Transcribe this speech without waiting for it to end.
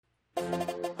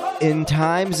In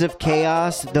times of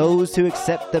chaos, those who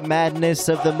accept the madness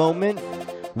of the moment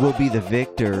will be the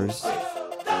victors.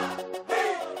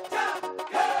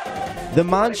 The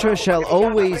mantra shall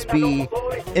always be,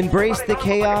 embrace the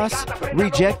chaos,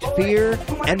 reject fear,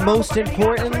 and most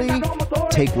importantly,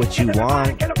 take what you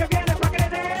want.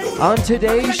 On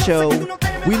today's show,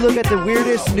 we look at the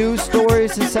weirdest news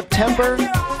stories in September,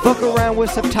 fuck around with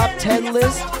some top 10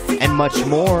 lists, and much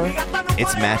more.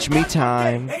 It's Match Me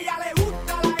time.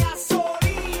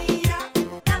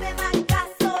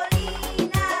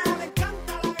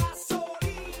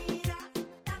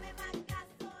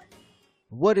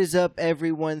 What is up,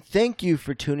 everyone? Thank you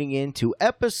for tuning in to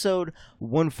episode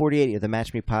 148 of the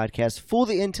Match Me podcast. Full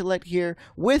the intellect here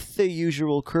with the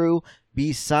usual crew,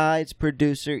 besides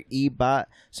producer Ebot.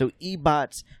 So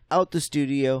Ebot's out the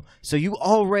studio. So you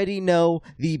already know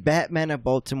the Batman of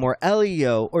Baltimore,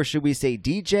 Elio, or should we say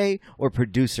DJ or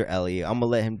producer Elio? I'm going to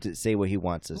let him say what he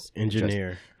wants us.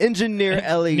 Engineer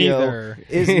Elio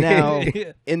is now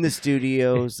in the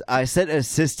studios. I said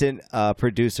assistant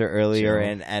producer earlier,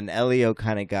 and Elio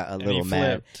kind of got a little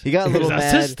mad. He got a little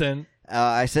mad. Assistant.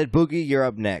 I said, Boogie, you're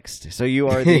up next. So you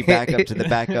are the backup to the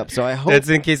backup. So I hope that's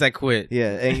in case I quit.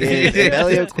 Yeah, and if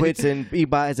Elio quits and he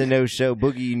buys a no-show,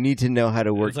 Boogie, you need to know how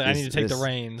to work. It's like, I need to take the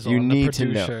reins. You on need the to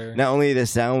producer. know not only the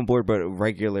soundboard but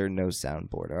regular no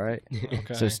soundboard. All right.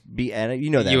 Okay. So and you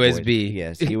know that USB. Voice.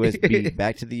 Yes, USB.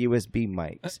 Back to the USB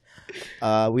mics.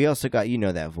 We also got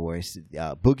that voice,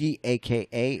 Boogie,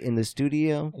 aka in the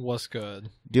studio. What's good?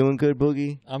 Doing good,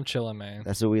 Boogie. I'm chilling, man.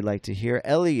 That's what we like to hear.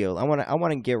 Elio, I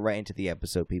want to get right into the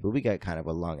episode, people. We got kind of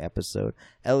a long episode.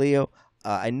 Elio,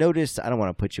 I noticed. I don't want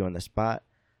to put you on the spot,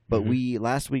 but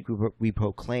last week we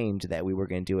proclaimed that we were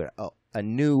going to do a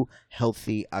new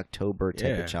healthy October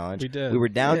type of challenge. We did. We were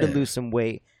down to lose some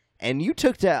weight. And you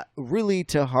took that really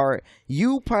to heart.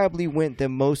 You probably went the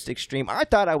most extreme. I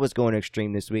thought I was going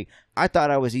extreme this week. I thought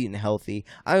I was eating healthy.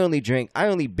 I only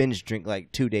binge drink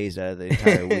like 2 days out of the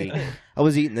entire week. I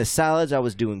was eating the salads. I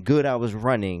was doing good. I was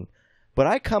running. But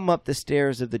I come up the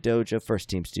stairs of the Dojo First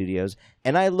Team Studios,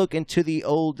 and I look into the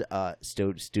old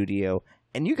studio,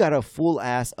 and you got a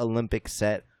full-ass Olympic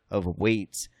set of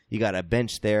weights. You got a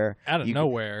bench there. Out of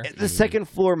nowhere. The second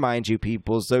floor, mind you,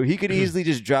 people. So he could easily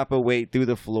just drop a weight through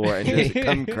the floor and just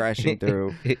come crashing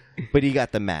through. But he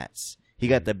got the mats. He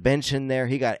got the bench in there.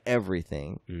 He got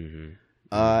everything. Mm-hmm.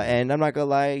 And I'm not going to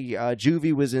lie,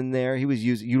 Juvie was in there. He was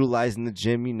utilizing the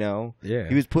gym, Yeah.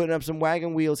 He was putting up some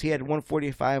wagon wheels. He had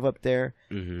 145 up there.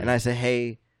 Mm-hmm. And I said,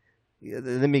 hey,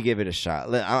 let me give it a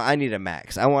shot. I need a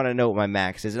max. I want to know what my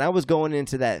max is. And I was going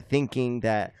into that thinking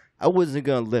that I wasn't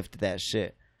going to lift that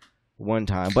shit one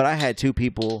time, but I had two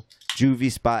people,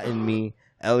 Juvie spotting me,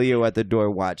 Elio at the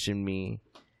door watching me,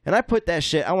 and I put that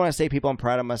shit. I want to say, people, I'm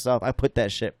proud of myself. I put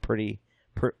that shit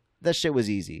that shit was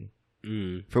easy.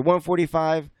 For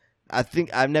 145. I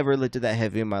think I've never lifted that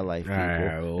heavy in my life, people.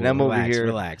 Well, and I'm over here.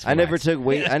 Relax. I never took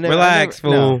weight. Relax,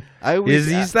 fool. No,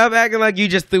 you stop acting like you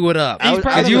just threw it up.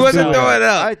 Because you wasn't throwing it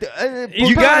up.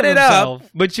 You got it up,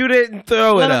 but you didn't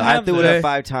throw it up. I threw it up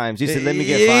 5 times. You said, let me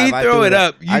get 5. You throw it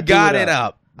up. You got it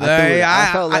up.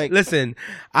 I felt like listen.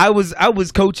 I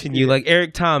was coaching you like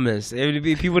Eric Thomas.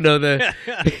 People know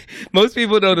most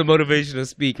people know the motivational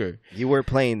speaker. You were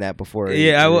playing that before.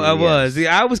 Yeah, I was.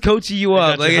 Yeah, I was coaching you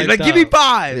up. Like give me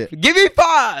 5. Yeah. Give me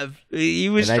 5.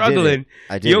 You were struggling.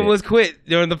 I did. You almost quit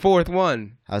during the 4th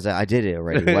one. I was like, I did it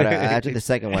already. After the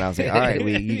second one, I was like, all right,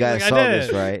 you guys saw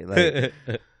this, right? Like,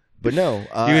 but no,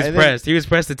 he was pressed. He was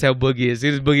pressed to tell Boogie. As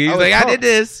soon as Boogie, he was like, I did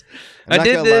this. I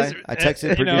did this. I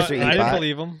texted producer Ebot. I didn't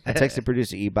believe him. I texted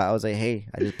producer Ebot. I was like, hey,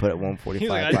 I just put it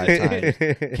 145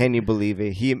 5 times. Can you believe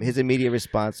it? His immediate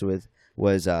response was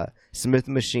Smith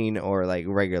machine or like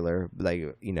regular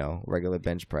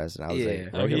bench press, and I was like,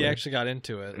 oh, he actually got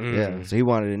into it. Yeah, so he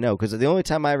wanted to know, because the only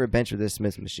time I ever benched with this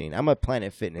Smith machine, I'm a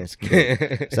Planet Fitness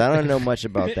kid, so I don't know much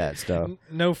about that stuff.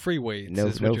 No free weights.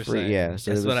 No free. Saying. Yeah,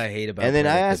 so that's what I hate about. And then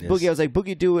Planet I asked Fitness. Boogie, I was like,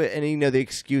 Boogie, do it, and the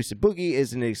excuse. Boogie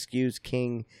is an excuse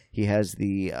king. He has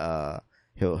the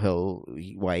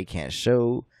why he can't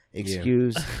show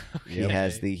excuse. He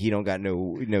has the he don't got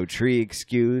no tree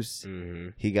excuse.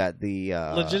 He got the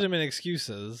legitimate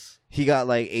excuses. He got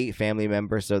like 8 family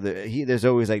members, so there's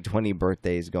always like 20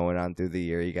 birthdays going on through the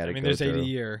year. You got to. There's 80 a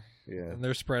year. Yeah, and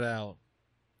they're spread out.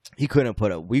 We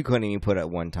couldn't even put it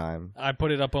one time. I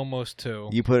put it up almost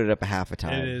 2. You put it up a half a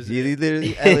time. It is.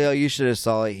 Elio, you should have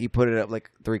saw it. He put it up like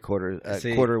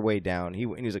 3/4, quarter way down. He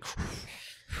was like.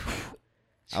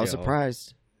 I was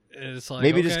surprised. It's like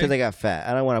Maybe just okay. because I got fat.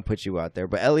 I don't want to put you out there.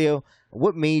 But Elio,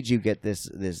 what made you get this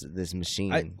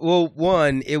machine? Well,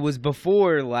 one, it was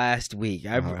before last week.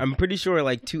 Uh-huh. I'm pretty sure,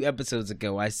 like 2 episodes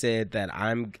ago, I said that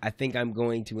I think I'm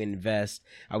going to invest.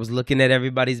 I was looking at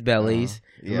everybody's bellies,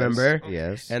 Yes, remember?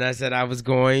 Yes. And I said I was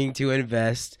going to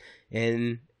invest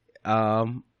in, a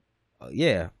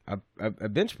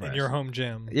bench press. in your home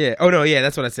gym. Yeah. Oh no. Yeah,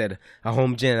 that's what I said. A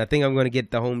home gym. I think I'm going to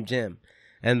get the home gym,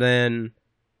 and then.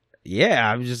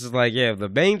 Yeah, I'm just like, the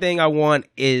main thing I want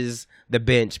is the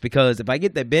bench, because if I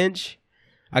get the bench,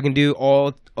 I can do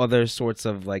all other sorts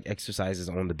of like exercises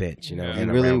on the bench, Yeah. You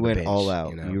and really around the went bench, all out.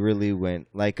 you know? You really went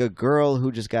like a girl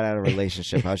who just got out of a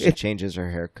relationship. How she changes her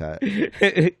haircut.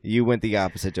 You went the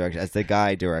opposite direction. As the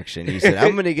guy direction. You said,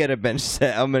 "I'm gonna get a bench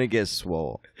set. I'm gonna get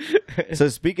swole." So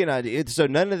speaking of it, so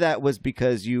none of that was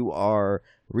because you are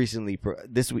recently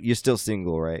you're still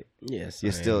single, right? Yes,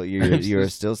 You're I still am. you're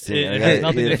still single. It has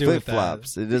nothing to do with flip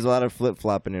flops. There's a lot of flip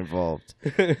flopping involved.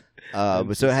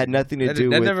 But so it had nothing to do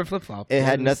with. never flip flop. It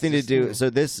had nothing to do. So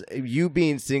this, you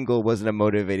being single, wasn't a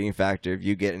motivating factor of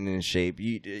you getting in shape.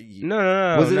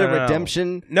 No. Was it no, a no.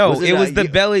 redemption? No, it was the you-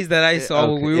 bellies that I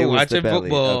saw when we it were was the watching belly.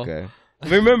 football. Okay.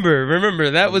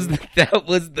 Remember that was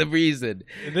the reason.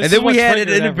 This And is then what we had an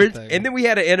triggered intervention. everything. And then we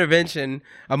had an intervention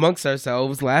amongst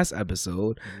ourselves last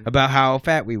episode about how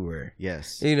fat we were.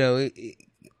 Yes. You know,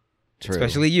 True.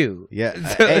 especially you. Yeah.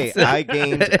 So- Hey, I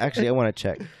gained. Actually, I want to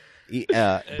check.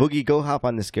 Boogie, go hop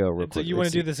on the scale real So quick. you want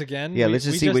to do this again? Yeah, We- let's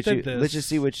just we see what did you. this. Let's just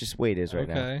see what your weight is right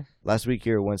now. Okay. Last week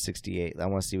you were 168. I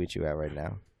want to see what you at right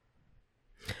now.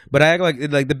 But I act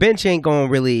like the bench ain't going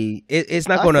to really. It's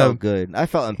not I going felt to. good. I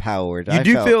felt empowered. You I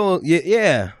do felt, feel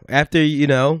yeah. After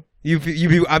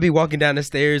I'll be walking down the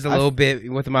stairs a little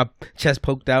bit with my chest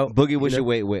poked out. Boogie. What's you your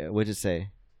weight? What'd it say?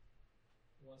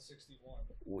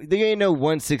 161. There ain't no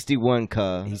 161,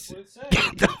 cuh.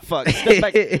 The fuck? Step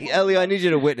back. Elio, I need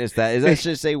you to witness that. Is that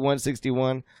should say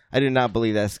 161? I did not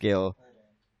believe that scale.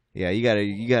 Yeah, you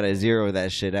gotta zero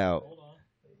that shit out.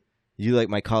 You like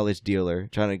my college dealer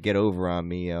trying to get over on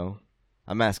me, yo.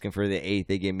 I'm asking for the 8.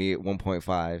 They gave me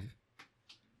 1.5.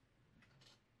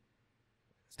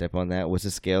 Step on that. What's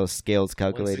the scale? Scale's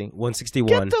calculating.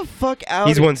 161. Get the fuck out.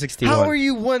 He's of- 161. How are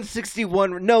you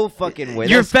 161? No fucking way.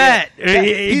 You're That scale- fat.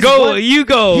 He's Go. one- You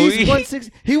go. He's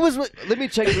 160. He was. Let me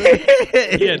check.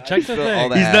 Yeah, check the All thing.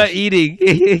 that He's ass. not eating.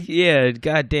 Yeah,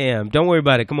 goddamn. Don't worry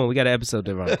about it. Come on, we got an episode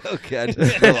to run. Okay, I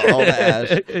just spilled all the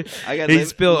ash. I got. He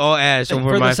spilled all ash over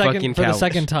for my the second fucking for couch. the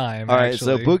second time. All right,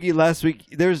 actually. so Boogie, last week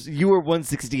you were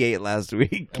 168 last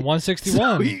week. And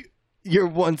 161. So you're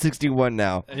 161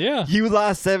 now. Yeah. You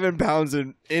lost 7 pounds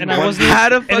in And I one wasn't. How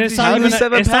the and fuck it's did not you even. lose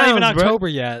 7 It's not even pounds, bro? October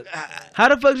yet. How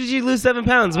the fuck did you lose 7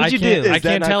 pounds? What'd you can't, do? I Is that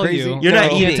can't not tell crazy? you. You're not I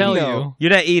can't eating. tell No. you. You're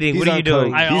not eating. He's What are on you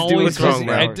doing? coke. I He's always doing What's wrong, crazy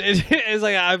bro? hours. It's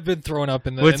like I've been thrown up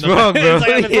in the. What's in the, wrong, bro? It's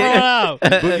like I've been thrown out.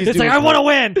 Boogie's It's doing like I want to coke.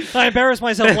 win. I embarrassed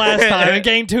myself last time and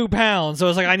gained 2 pounds, so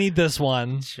it's like I need this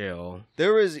one. Chill.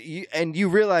 There was, and you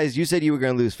realized you said you were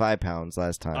going to lose 5 pounds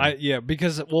last time.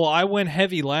 Because I went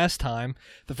heavy last time.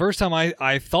 The first time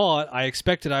I thought I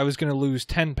expected I was going to lose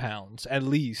 10 pounds at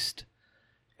least,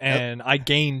 and I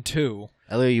gained 2.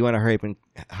 Elio, you want to hurry up and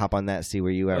hop on that? See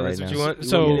where you at Oh, right that's now. what you want?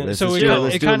 So Yeah, let's so just it, do-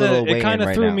 let's it do a kind little of it weigh-in kind of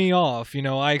right threw now. me off.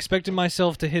 I expected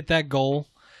myself to hit that goal,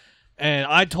 and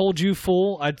I told you,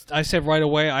 fool. I said right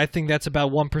away. I think that's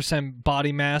about 1%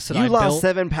 body mass that You I lost built.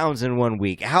 7 pounds in 1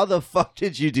 week. How the fuck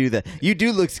did you do that? You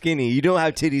do look skinny. You don't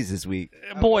have titties this week.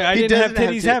 Boy, I He didn't have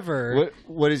doesn't titties tit- ever.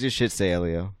 What does your shit say,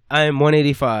 Elio? I am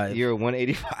 185. You're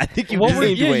 185. I think you What were-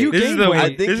 gained yeah, weight. you This is gained the weight. I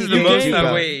think this you is the gained most 2 I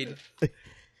pounds. weighed.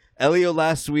 Elio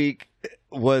last week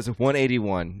was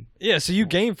 181. Yeah, so you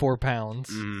gained 4 pounds.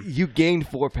 You gained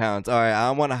 4 pounds. All right, I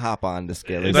want to hop on the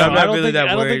scale. But No, I'm not I don't really think that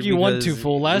I don't think worried you want to, because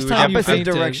fool. Last we were time you opposite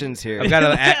fainted. directions here. I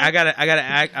gotta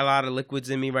act a lot of liquids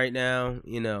in me right now.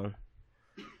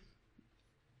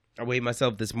 I weighed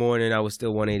myself this morning. I was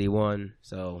still 181.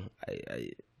 So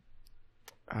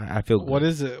I feel good. What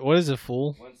is it? What is it,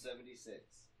 fool? 176.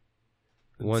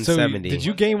 170. So did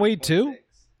you gain weight too?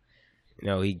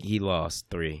 No, he lost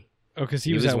 3. Oh, because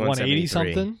he was at 180 173.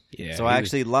 something. Yeah. So he I was-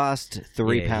 actually lost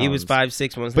 3 yeah, pounds. He was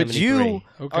 5'6", 173. But you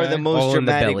Okay. are the All most in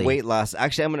the dramatic belly. weight loss.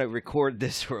 Actually, I'm going to record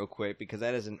this real quick because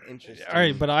that is an interesting. All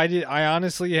right, but I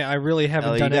honestly, I really haven't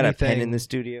Elio, done you got anything. a pen in the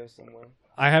studio somewhere?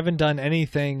 I haven't done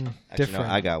anything Actually, different.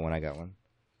 no, I got one.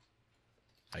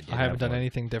 I haven't done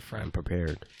anything I'm different.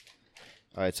 prepared.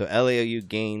 All right, so Elio, you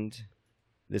gained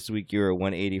this week. You were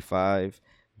 185.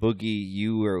 Boogie,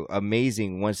 you were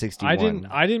amazing 161.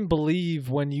 I didn't believe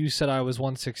when you said I was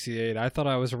 168. I thought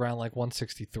I was around like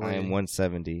 163. I am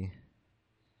 170.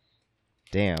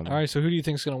 Damn. All right, so who do you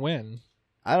think's gonna win?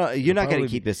 I don't. You're not going probably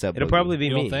to keep this up. It'll Boogie. probably be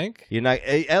You me. don't think? You're not.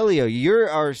 Elio, you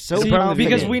are so See, confident.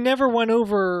 because we never went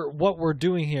over what we're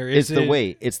doing here. It's the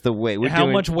weight. It's the weight. We're how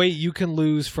doing, much weight you can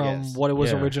lose from Yes. what it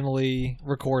was Yeah. originally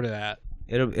recorded at.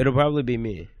 It'll probably be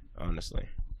me, honestly.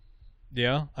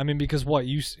 Yeah, I mean, because what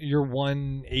you're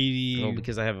 180. Oh,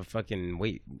 because I have a fucking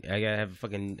weight. I have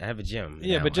a gym.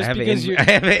 Yeah, now. but just I have because you- I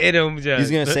have an in-home gym. He's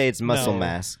going to say it's muscle No.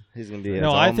 mass. He's going to be.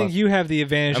 No, I think you have the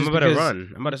advantage. I'm just about to because-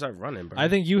 run. I'm about to start running, bro. I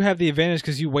think you have the advantage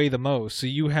because you weigh the most, so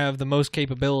you have the most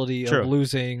capability True. of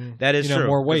losing. That is true.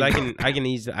 more 'cause weight. I can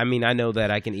easily. I mean, I know that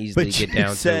I can easily But get you down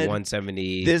to said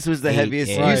 170. This was the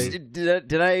heaviest.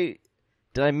 Right.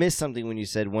 Did I miss something when you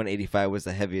said 185 was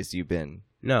the heaviest you've been?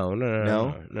 No.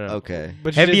 Okay.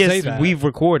 But you didn't say Heaviest that. we've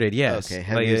recorded. Yes. Okay.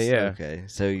 Like, Heaviest. yeah. Okay.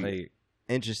 So Like,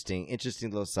 interesting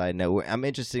little side note. I'm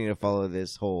interested to follow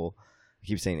this whole. I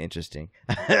keep saying interesting.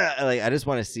 I just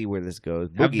want to see where this goes.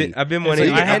 Boogie, I've been It's like,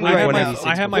 180. I have- I have my- 186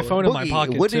 I have my before. phone in my Boogie,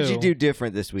 pocket, what did too. you do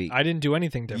different this week? I didn't do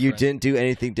anything different. You didn't do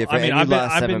anything different. I mean, and you I've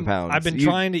lost been 7 pounds. I've been You-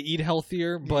 trying to eat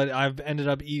healthier, but I've ended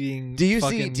up eating. Do you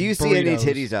see any burritos.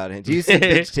 titties on him? Do you see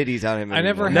bitch titties on him? I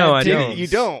never anymore? had No, I titties. don't. You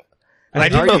don't. I Are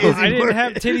you- didn't, I didn't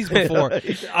have titties before.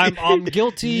 I'm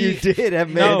guilty. You did have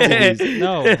man No, titties.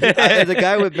 no. As a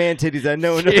guy with man titties, I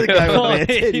know another guy with man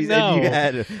titties, No. and you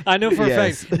had. I know for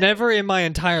Yes. a fact. Never in my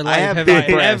entire life I have have big I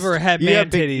breasts. ever had You man have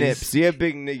big titties. nips. You have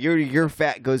big. Your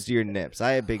fat goes to your nips.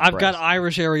 I have big. I've got breasts.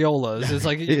 Irish areolas. It's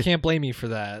like you can't blame me for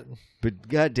that. But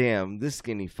goddamn, this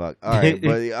skinny fuck. All right,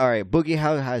 but all right, Boogie.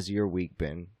 How has your week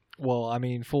been? Well, I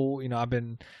mean, I've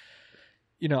been.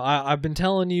 I've been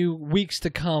telling you weeks to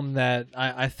come that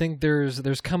I think there's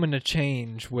coming a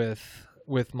change with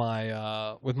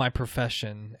my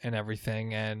profession and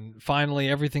everything, and finally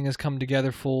everything has come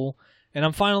together full, and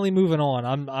I'm finally moving on.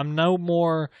 I'm no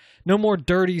more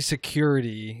dirty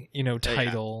security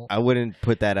title. I wouldn't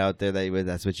put that out there.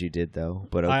 That's what you did though.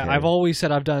 But okay. I've always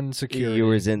said I've done security. You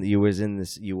was in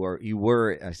this. You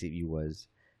were. I see. You was.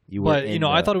 You were. But in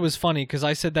I the- thought it was funny because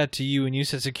I said that to you, and you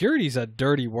said security's a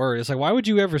dirty word. It's like, why would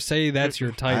you ever say that's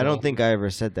your title? I don't think I ever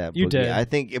said that. You Boogie. did. I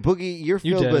think Boogie, you're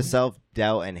You filled did. with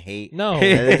self-doubt and hate. No.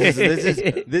 This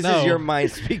is No. your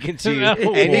mind speaking to you, No.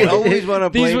 and you always want to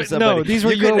These blame were- somebody. no, these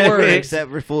were you your could never words.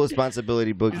 accept full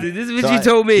responsibility, Boogie. This is what you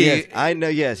told me. Yes, I know.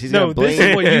 Yes, he's No, gonna blame. this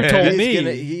is what you told he's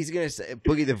me. He's gonna say,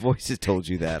 Boogie. The voices told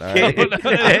you that. All right.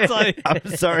 It's like- I'm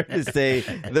sorry to say,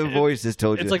 the voices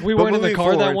told you. It's like we But weren't in the moving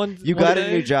car that forward, one- You one got a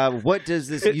day. new job. What does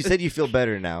this? You said you feel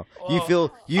better now. You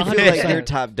feel like 100%. you're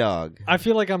top dog. I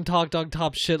feel like I'm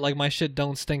top shit. Like my shit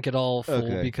don't stink at all, fool,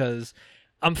 Okay. because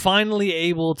I'm finally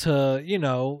able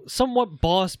to, somewhat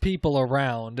boss people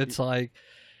around. It's like,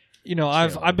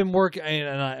 I've been working,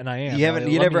 and I am.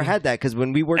 You never had that because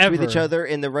when we worked with each Ever. other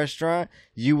in the restaurant,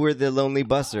 you were the lonely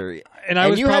busser, And I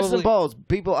was you had some probably- balls.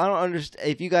 People, I don't understand.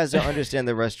 If you guys don't understand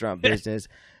the restaurant business,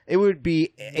 it would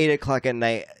be 8:00 at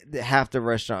night. Half the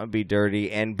restaurant would be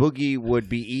dirty, and Boogie would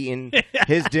be eating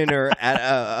his dinner at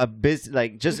a business,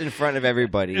 like just in front of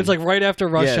everybody. It's like right after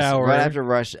rush Yes, hour. right after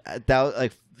rush.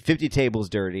 Like 50 tables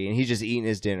dirty, and he's just eating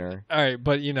his dinner. All right,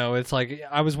 but it's like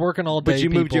I was working all day. But you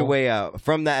moved your people, way out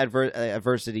from that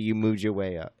adversity. You moved your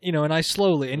way up.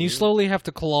 and you slowly have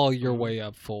to claw your way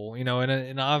up, fool.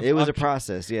 And I've It was I've a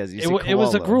process. Yes, you it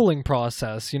was a koala. grueling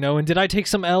process, and did I take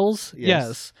some L's?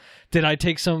 Yes. Did I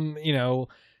take some,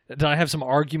 did I have some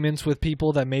arguments with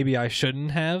people that maybe I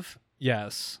shouldn't have?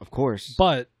 Yes. Of course.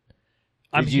 But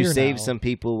I'm Did you here save now. some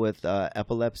people with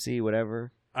epilepsy,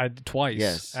 whatever? I twice.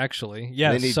 Yes. Actually. And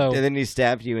Yes. then he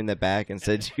stabbed you in the back and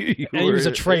said you and he was a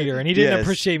were- traitor, and he didn't Yes.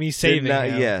 appreciate me Did saving not-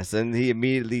 him. Yes, and he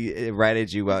immediately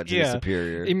ratted you out to the Yeah.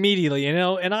 superior. Immediately,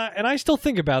 and I still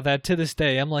think about that to this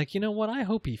day. I'm like, you know what? I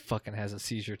hope he fucking has a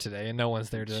seizure today, and no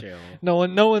one's there to Chill.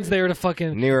 no one's there to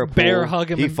fucking Near a pool, bear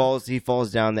hug him. he and-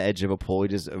 falls down the edge of a pool. He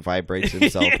just vibrates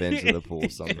himself into the pool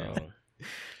somehow.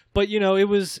 But it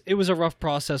was a rough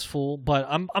process, fool. But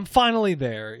I'm finally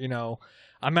there.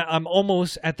 I'm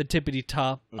almost at the tippity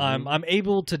top. Mm-hmm. I'm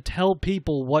able to tell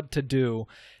people what to do,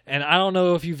 and I don't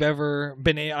know if you've ever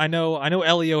been. I know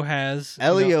Elio has.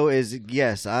 Elio is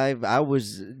yes. I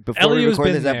was before we Elio's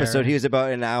recorded been this episode. there. He was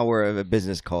about an hour of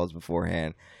business calls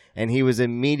beforehand, and he was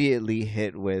immediately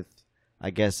hit with,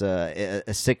 I guess, a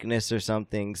sickness or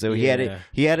something. So he Yeah.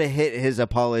 had to hit his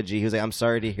apology. He was like, "I'm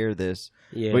sorry to hear this,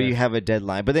 Yeah. but you have a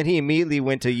deadline." But then he immediately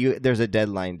went to you. There's a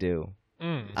deadline due.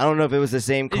 I don't know if it was the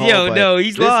same call. Yo, but no,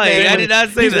 he's this lying. man I did not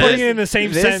say He's that. putting it in the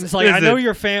same This- sentence. Like, I listen.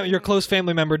 know your close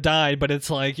family member died, but it's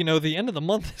like, the end of the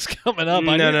month is coming up.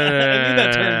 I No, need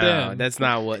that turned no. in. That's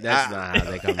not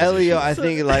how they come. Elio, I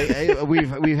think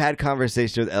we've had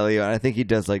conversation with Elio, and I think he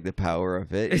does like the power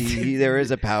of it. There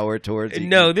is a power towards it.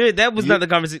 No, that was not the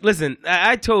conversation. Listen,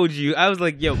 I told you, I was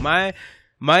like, yo, my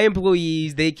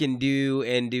employees, they can do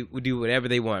whatever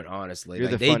they want. Honestly, You're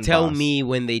like, the they fun tell boss. me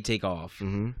when they take off.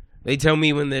 Mhm. They tell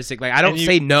me when they're sick. Like I don't And you-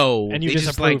 say no. and you they just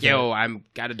just like, approve yo, I'm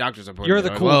got a doctor's appointment. You're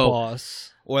the Or, cool "Whoa."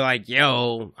 boss. Or like,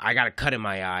 yo, I got a cut in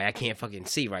my eye. I can't fucking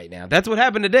see right now. That's what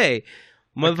happened today.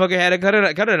 Motherfucker had a cut in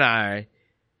an eye.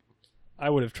 I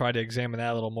would have tried to examine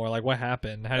that a little more. Like, what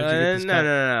happened? How did you get No, this no, cut? no.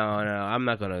 I'm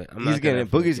not gonna. He's getting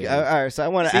Boogie's. All right, so I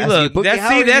want to See, ask look, you, Boogie, that's- how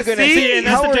see, are that's- you gonna? see, and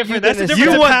that's how the are difference. That's the gonna- difference.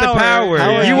 You of want the power. power.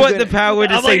 How are You you want the gonna- power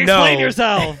to I'm say like, explain no.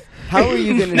 yourself. How are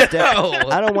you going to step? No.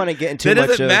 I don't want to get into That much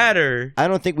doesn't of. matter. I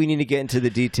don't think we need to get into the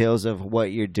details of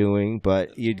what you're doing,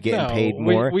 but you're getting No, paid we-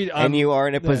 more, I'm- and you are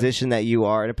in a yeah. position that you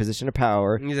are in a position of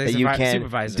power He's a that you can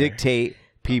supervisor. dictate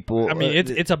people. I mean,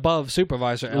 it's above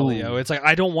supervisor Elio. Ooh. It's like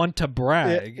I don't want to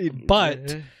brag,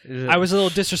 but I was a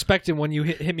little disrespected when you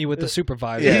hit me with the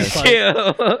supervisor. Yeah. It's like,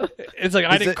 Yeah. it's like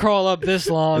I didn't crawl up this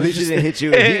long. At least he Just- didn't hit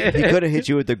you. He could have hit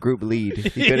you with the group lead. He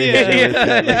could have hit you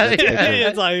with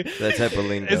it's like that type of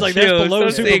lingo. it's like that's Yo, below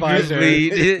some say group supervisor.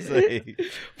 lead. It's like-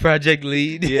 Project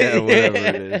lead. yeah, whatever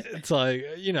it is. It's like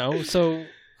so.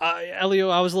 Elio,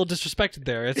 I was a little disrespected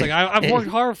there. It's like I've worked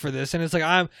hard for this, and it's like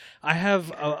I have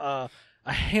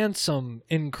a handsome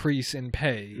increase in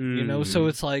pay. So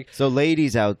it's like So,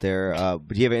 ladies out there, do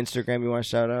you have an Instagram you want to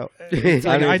shout out? it's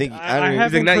like I even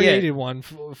haven't think not yet. created one.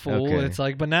 Fool. Okay. It's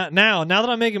like, but now that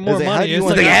I'm making more It's like, how money, do you it's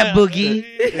want like to- At Boogie.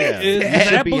 Yeah. Is You that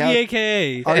should be Boogie, out-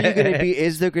 aka? Are you gonna be?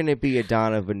 Is there gonna be a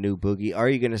dawn of a new Boogie? Are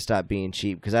you gonna stop being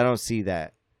cheap? Because I don't see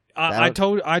that. I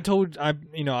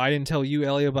didn't tell you,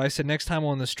 Elio, but I said next time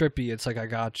on the strippy, it's like I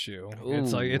got you.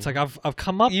 It's like I've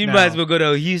come up. You now. might as well go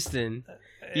to Houston.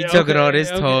 You Okay, talking all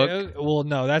this okay, talk. Well,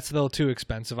 no, that's a little too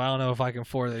expensive. I don't know if I can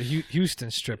afford the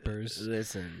Houston strippers.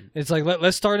 Listen. It's like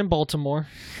let's start in Baltimore,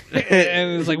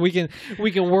 and it's like we can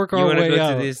work You our want to way go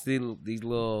out. to these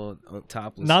little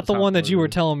topless. Not the one that you were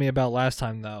topless- telling me about last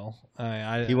time, though.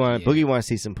 Boogie wants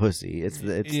to see some pussy. It's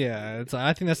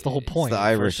I think that's the whole point. the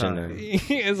Irish in time. him. I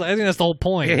think that's the whole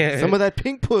point. Some of that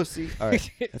pink pussy. All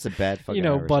right, that's a bad fucking.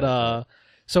 Irish but accent.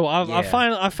 so I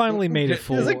Yeah. finally made it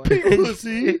full. It's like pink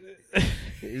pussy.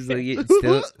 It's like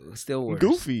it's still worse.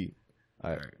 Goofy.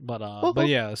 All right. But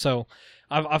yeah, so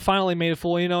I finally made it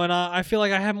full, and I feel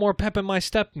like I have more pep in my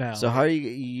step now. So how are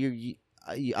you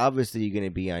obviously you're gonna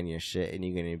be on your shit, and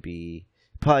you're gonna be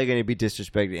probably gonna be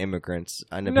disrespecting immigrants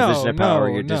in a position of power.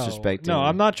 You're disrespecting. No,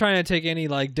 I'm not trying to take any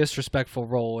like disrespectful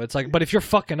role. It's like, but if you're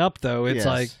fucking up though, it's Yes.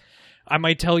 like I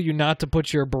might tell you not to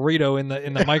put your burrito in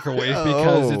the microwave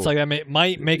because it's like I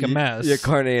might make a mess. Your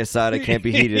carne asada can't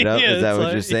be heated up. Yeah, Is that it's what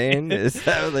like- you're saying? Is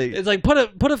that like? It's like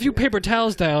put a few paper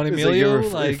towels down, It's Emilio.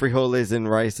 like Like, your frijoles and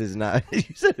rice is not. You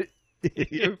said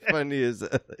it, you're funny as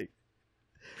like.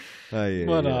 Oh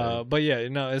yeah. but yeah,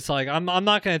 it's like I'm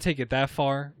not gonna take it that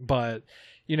far, but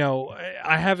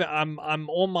I'm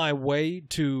on my way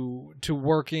to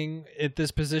working at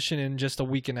this position in just a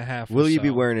week and a half. Will or you be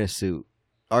so. wearing a suit?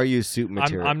 Are you suit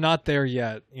material? I'm not there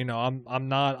yet. I'm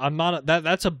not.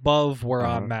 That's above where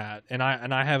Uh-huh. I'm at, and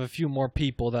I have a few more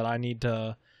people that I need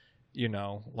to,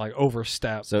 like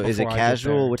overstep. So is it before I get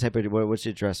casual? there. What type of what's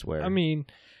your dress wear? I mean,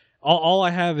 all I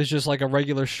have is just like a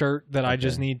regular shirt that I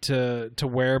just Okay. need to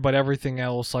wear, but everything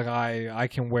else, like I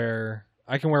can wear.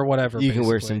 I can wear whatever. you can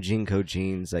wear basically. some Jinko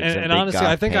jeans, like some And big honestly, goth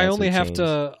I think I pants only with have chains.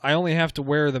 to. I only have to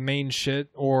wear the main shit,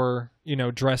 or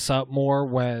dress up more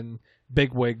when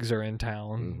big wigs are in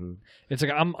town. Mhm. It's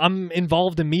like I'm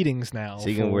involved in meetings now. So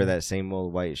you can wear that same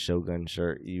old white Shogun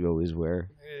shirt you always wear.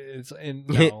 It's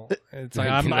no. It's like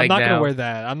I'm Like not gonna now. wear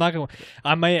that. I'm not gonna.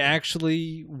 I may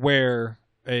actually wear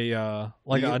a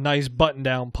a nice button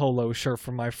down polo shirt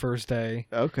for my first day.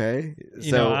 Okay.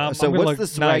 You know, I'm so gonna what's look the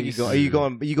swag nice. you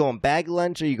going? Are you going bag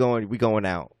lunch or we going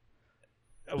out?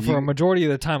 For a majority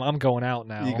of the time, I'm going out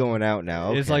now. You going out now?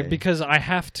 Okay. It's like because I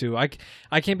have to.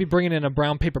 I can't be bringing in a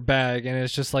brown paper bag, and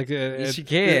it's just like Yes, you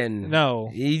can. No.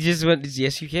 You just went.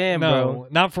 Yes, you can, No, bro.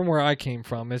 not from where I came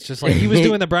from. It's just like he was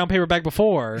doing the brown paper bag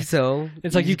before. So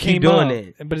It's like you keep came doing up,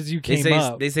 it. but as you They came say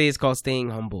up, they say it's called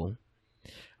staying humble.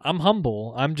 I'm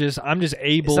humble. I'm just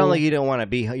able. It sounds like you don't want to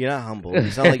be. You're not humble.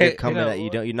 You sound like you're coming You know, at you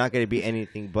don't. You're not going to be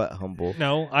anything but humble.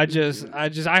 No, I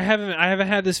haven't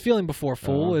had this feeling before,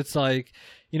 fool. Uh-huh. It's like,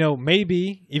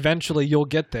 maybe eventually you'll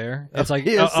get there. It's like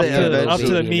You'll up say to the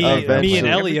eventually. me Eventually. and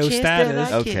Elio Every chance that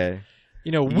status. I Okay.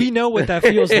 we know what that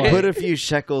feels like. Put a few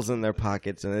shekels in their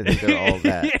pockets and they think they're all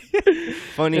that.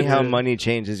 Funny how money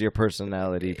changes your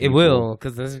personality. It will,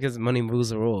 because that's because money rules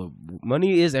the world.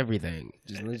 Money is everything.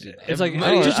 It's like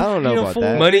I don't know about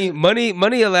that.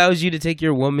 Money allows you to take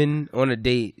your woman on a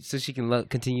date so she can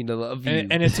continue to love you.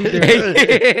 And it's either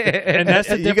and that's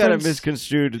the difference. You got a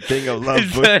misconstrued thing of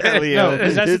love, Elio. No,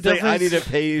 that's it's the like I need difference.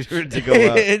 to pay you to go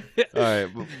out. All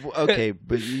right, okay,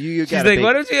 but you She's got. like,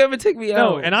 why don't you ever take me out?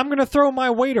 No, and I'm gonna throw my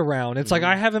weight around. It's like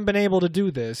I haven't been able to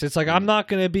do this. It's like I'm not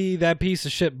gonna be that piece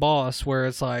of shit boss where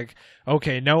it's like,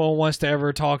 okay, no one wants to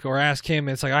ever talk or ask him.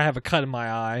 It's like I have a cut in my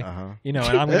eye, and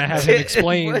I'm gonna have him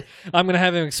explain. I'm gonna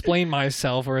have him explain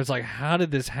myself, or it's like, how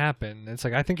did this happen? It's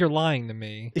like I think you're lying to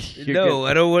me. No,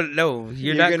 I don't want. No,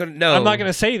 you're not gonna. No, I'm not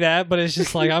gonna say that, but it's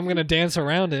just like I'm gonna dance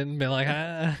around it and be like,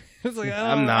 it's like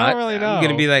I'm not. I don't really know. I'm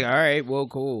gonna be like, all right, well,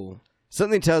 cool.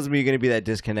 Something tells me you're going to be that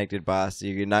disconnected boss.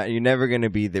 You're never going to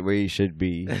be where you should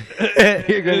be.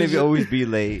 You're going to always be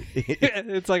late.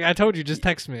 It's like I told you, just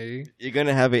text me. You're going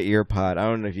to have an ear pod. I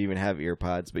don't know if you even have ear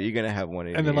pods, but you're going to have one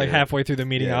in And then your like ear. halfway through the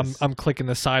meeting, Yes. I'm clicking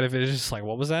the side of it. It's just like,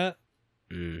 what was that?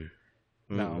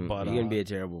 No, but You're gonna be a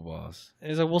terrible boss.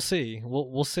 it's like we'll see.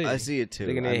 We'll see. I see it too.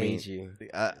 They're gonna I hate mean, you.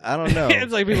 I don't know.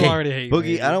 It's like people already hate Boogie,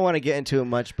 me. I don't want to get into it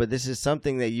much, but this is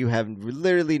something that you have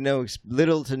literally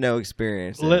little to no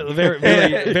experience in. Very,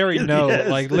 very, very no, Yes.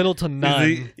 like little to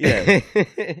none. Yeah.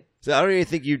 So I don't even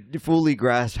think you fully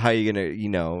grasp how you're gonna,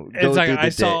 go It's like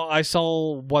through the I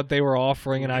saw what they were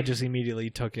offering, and I just immediately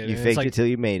took it. You And faked it's like, it till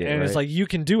you made it. and right? it's like you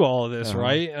can do all of this, Uh-huh.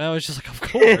 right? And I was just like, of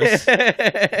course,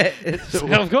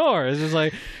 of course. It's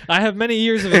like I have many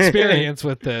years of experience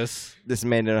with this. this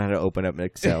man didn't know how to open up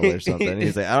Excel or something.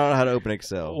 He's like, I don't know how to open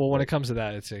Excel. Well, when it comes to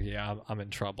that, it's like, yeah, I'm in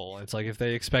trouble. It's like if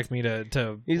they expect me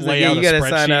to He's lay like, out you a gotta spreadsheet,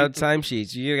 sign out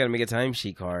timesheets. You gotta make a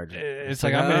timesheet card. it's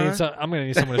like I'm gonna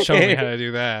need someone to show me how to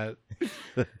do that.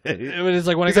 It's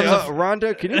like when it He's comes like, to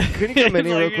Rhonda, can you come in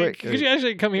here real quick? Could you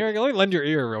actually come here? Let me lend your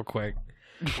ear real quick.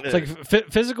 It's like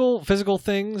physical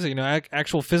things,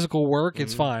 actual physical work.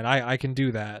 It's fine. I can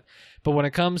do that. But when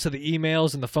it comes to the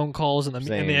emails and the phone calls and the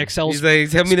Same. Excel, He's like,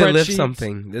 tell me to lift spreadsheets.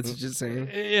 something. That's what you're saying.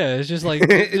 Yeah, it's just like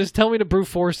just tell me to brute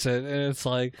force it, and it's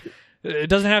like it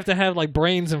doesn't have to have like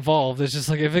brains involved. It's just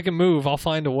like if it can move, I'll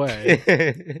find a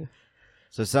way.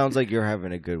 So it sounds like you're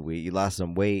having a good week. You lost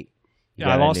some weight. You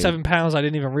Yeah, I got a lost new- 7 pounds. I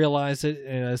didn't even realize it,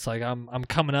 and it's like I'm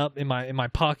coming up in my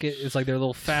pocket. It's like they're a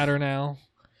little fatter now.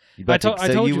 You about I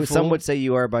told you, some fool. would say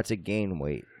you are about to gain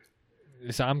weight.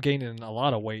 So I'm gaining a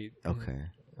lot of weight. Okay.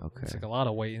 It's like a lot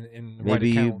of weight in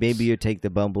Maybe you take the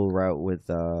Bumble route with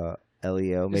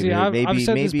Elio. Maybe See, I've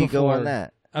said this maybe go on before.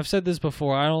 that. I've said this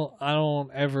before. I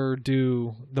don't ever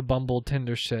do the Bumble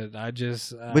Tinder shit. I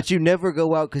just But you never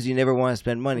go out because you never want to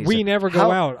spend money. we So never go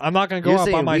how- out. I'm not gonna go You're out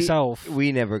by saying myself.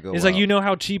 We never go. It's out. like you know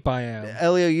how cheap I am.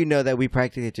 Elio, you know that we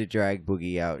practically had to drag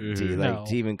Boogie out to No,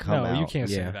 to even come out. you can't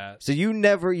say Yeah. that. So you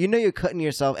never, you're cutting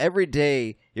yourself every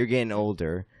day. You're getting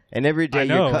older, and every day I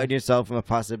you're know. cutting yourself from a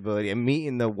possibility of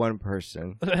meeting the one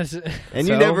person, That's- and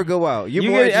you So? never go out. You're You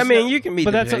more can, I just- mean, you can meet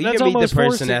But the, that's you can meet the almost person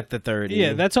forcing- after 30.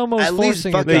 yeah, that's almost At least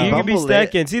forcing fuck it. the But though. you can be Bumble lit.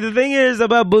 stacking. See, the thing is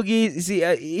about Boogie. See,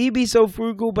 he be so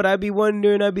frugal, but I be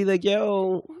wondering. I'd be like,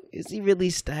 "Yo, is he really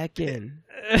stacking?"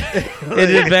 In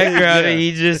the background, Yeah. and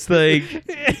he just like,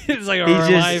 It's like, He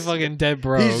am I just- fucking dead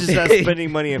broke? he's just not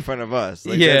spending money in front of us.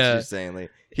 Like, Yeah. that's what you're saying.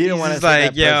 Like he don't he's want to just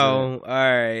like, "Yo, all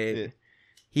right." Yeah.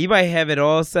 He might have it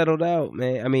all settled out,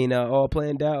 man. I mean, all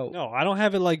planned out. No, I don't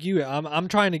have it like you. I'm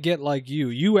trying to get like you.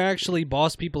 You actually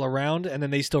boss people around, and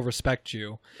then they still respect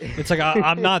you. It's like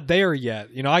I'm not there yet.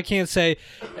 I can't say.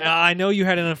 I know you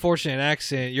had an unfortunate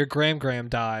accident. Your Gram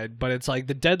died, but it's like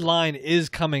the deadline is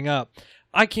coming up.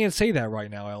 I can't say that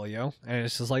right now, Elio. And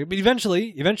it's just like, but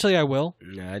eventually I will.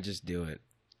 Nah, I just do it.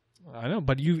 I know,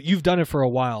 but you've done it for a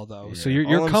while though, so you're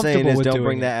All I'm saying comfortable is with don't doing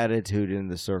bring it. that attitude in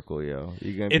the circle, yo.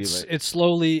 You're gonna be like, It's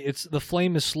slowly. It's the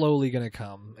flame is slowly gonna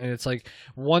come, and it's like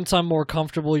once I'm more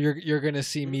comfortable, you're gonna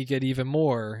see me get even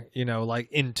more,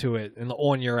 like into it and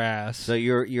on your ass. so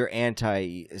you're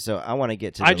anti. So I want to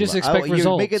get to. I the just lo- expect You're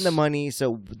results. making the money,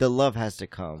 so the love has to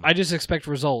come. I just expect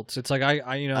results. It's like I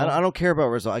I don't care about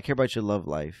results. I care about your love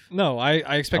life. no, I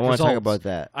expect I want to results. talk about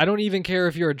that. I don't even care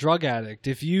if you're a drug addict.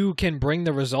 If you can bring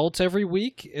the results every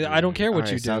week, I don't care what All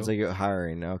you right, do. Sounds like you're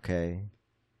hiring. Okay.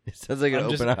 It sounds like an I'm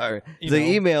open just- hiring. you It's like know.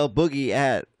 email Boogie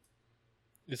at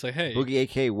It's like, hey, Boogie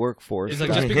AK Workforce. it's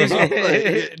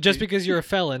like just because you're a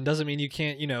felon doesn't mean you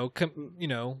can't,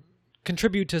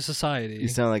 contribute to society. You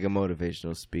sound like a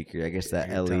motivational speaker. I guess that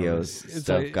You're Elio's It's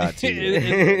stuff like- got to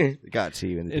you. Got to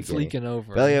you in the It's beginning. leaking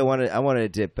over. But Elio, I wanted to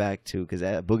dip back to because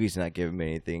Boogie's not giving me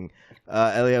anything.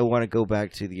 Elio, I want to go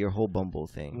back to your whole Bumble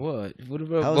thing. What? What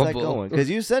about How's that Bumble? going? Because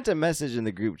you sent a message in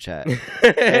the group chat, and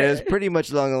it was pretty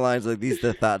much along the lines like, "These are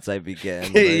the thoughts I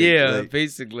began."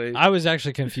 Basically. I was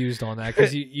actually confused on that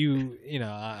because you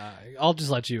know, I'll just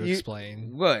let you You-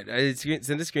 explain. What? I sent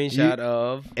a screenshot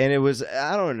of. And it was,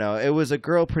 I don't know, it was a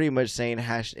girl pretty much saying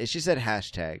she said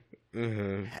hashtag.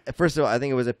 First of all, I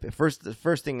think it was the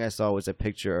first thing I saw was a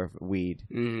picture of weed.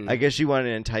 I guess she wanted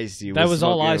to entice you. That with was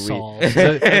all I smoking saw. weed.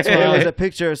 So that's why It I- was a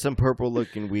picture of some purple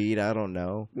looking weed. I don't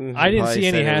know. I didn't Probably see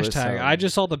any said it was hashtag. some- I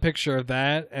just saw the picture of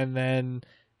that and then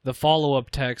the follow-up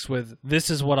text with "This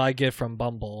is what I get from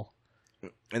Bumble."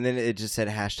 And then it just said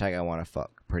hashtag I want to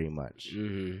fuck, pretty much.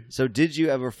 Mm-hmm. So did you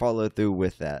ever follow through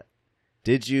with that?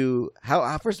 Did you?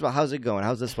 How? First of all, how's it going?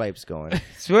 How's the swipes going?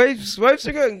 Swipes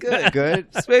are going good.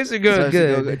 Good. Swipes are going Swipes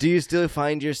good. go- Do you still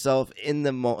find yourself in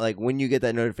the like when you get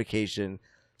that notification,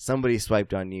 somebody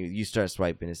swiped on you, you start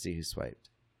swiping to see who swiped?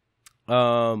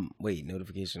 Wait,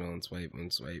 notification on swipe.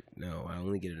 No, I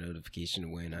only get a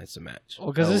notification when it's a match.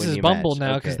 Well, because Oh, this when is you Bumble match. now,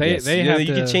 Okay. because they Yes, they you know, have you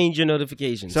to can change your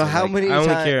notifications. So how many I only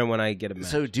times- care when I get a match.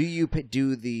 So do you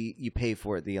you pay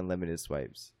for it, the unlimited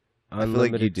swipes?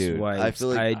 Unlimited like you do. swipes. I feel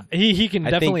like- He can I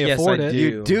think, definitely yes, afford I it. do.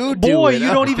 You do Boy, it. you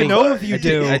don't even know if you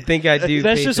do. I think I do.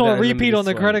 That's pay just for on the repeat unlimited on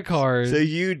the credit swipes. card. So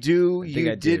you do. think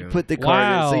You I did do. put the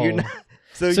card in. So you're Wow. not.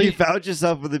 So, So you you- found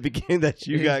yourself in the beginning that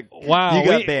you got. Wow, You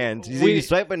got we- banned. we- You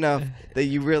swipe enough that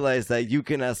you realize that you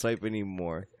cannot swipe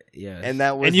anymore, Yes. and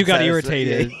that was. and you got satisfying.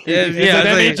 irritated. Yeah, So yeah, that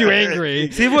it's made like- you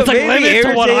angry. See, what it's like made me limit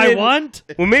to what I irritated- want.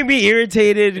 What made me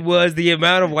irritated was the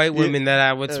amount of white women that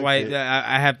I would swipe. Okay. That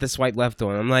I have to swipe left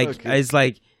on. I'm like, Okay. it's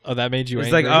like, Oh, that made you it's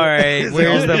angry. like, all right, It's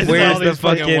where's like, the all these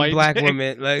fucking fucking white black chicks.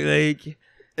 woman? Like,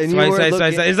 And you swipe, were swipe,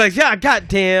 looking. swipe. It's like, yeah,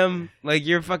 goddamn, like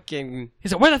you're fucking.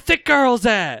 He's like, where the thick girls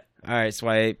at? All right,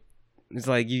 swipe. It's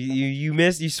like you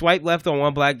missed. You swipe left on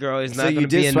one black girl. It's So not you going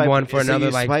to did be in swipe, one for so another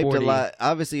you like swiped 40. a lot.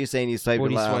 Obviously, you're saying you swiped a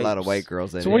 40 lot of swipes. white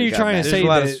girls. So what are you trying to There's say a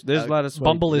lot that, of there's a lot of swipes.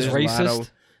 Bumble is There's a lot racist?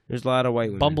 of- There's a lot of white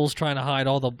women. Bumble's trying to hide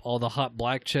all the hot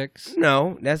black chicks.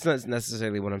 No, that's not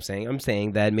necessarily what I'm saying. I'm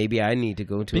saying that maybe I need to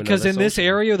go to Because another in this social.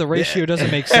 area, the ratio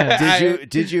doesn't make sense.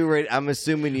 Did you already? I'm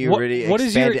assuming you What- already what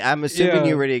is your- expanded. I'm assuming yeah.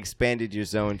 you already expanded your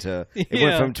zone to. It Yeah,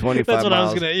 went from 25 that's what I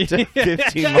was miles gonna- to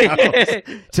 15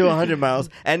 miles to 100 miles.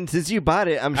 And since you bought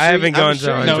it, I'm sure. I haven't I'm gone sure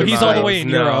to you 100 No, he's can all the swipe- way in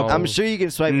No. Europe. I'm sure you can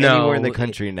swipe No, anywhere in the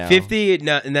country now. 50,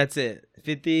 no, and that's it.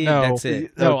 50, No. that's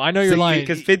it. No, I know you're lying.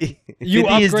 Because 50, You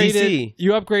 50 is upgraded. DC.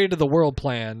 You upgraded to the world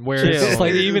plan, where it's Chill. just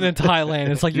like even in Thailand,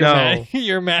 it's like you're No. mad.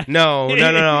 You're mad No.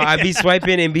 I be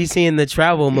swiping and be seeing the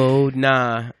travel mode.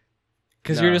 Nah.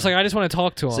 because you're just like I just want to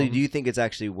talk to him. So do you think it's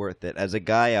actually worth it as a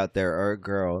guy out there or a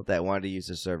girl that wanted to use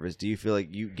the service? Do you feel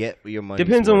like you get your money?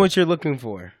 Depends on what you're looking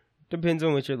for. Depends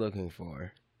on what you're looking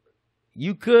for.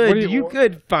 You could What do you- you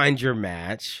could find your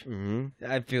match. Hmm.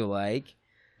 I feel like.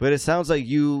 But it sounds like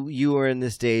you are in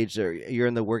this stage, or you're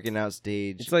in the working out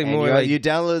stage. It's like and more you like- you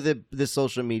download the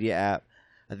social media app.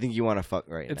 I think you want to fuck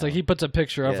right now. it's like he puts a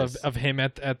picture of, Yes. of him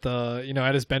at the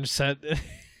at his bench set.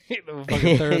 The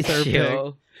fucking third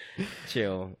pick.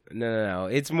 Chill. No.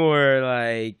 It's more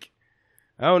like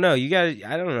I don't know. You got.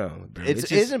 I don't know. Bro. It's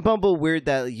just- isn't Bumble weird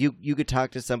that you could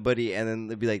talk to somebody and then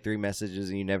there'd be like 3 messages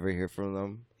and you never hear from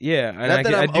them? yeah, and Not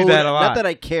that I I'm do old- that a lot. Not that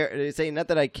I care. Say not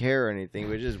that I care or anything,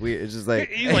 but it's just weird. It's just like,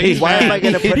 He's like, he's why am mad. I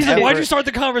gonna put He's like, why'd effort- you start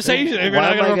the conversation if you're why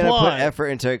not am I gonna gonna reply? put effort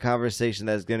into a conversation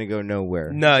that's gonna go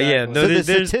nowhere? no, yeah, Exactly. no. So the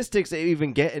There's statistics that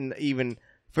even getting even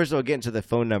first of all getting to the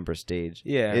phone number stage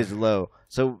Yeah. is low.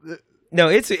 So no.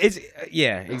 It's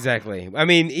yeah, exactly. I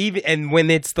mean, even and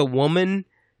when it's the woman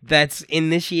that's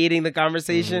initiating the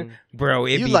conversation, bro,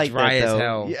 it'd you be like dry that, as though.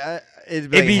 hell. Yeah,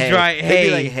 it'd It'd be hey. dry- It'd hey.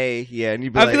 be like hey, yeah, and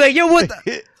you'd be I'd be like, yo, what?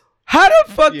 How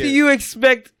the fuck Yeah. do you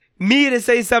expect me to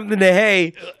say something to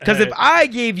Hey? Because if I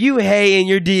gave you Hey in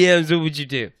your DMs, what would you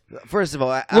do? First of all,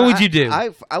 What would you do?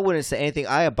 I wouldn't say anything.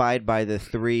 I abide by the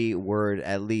 3-word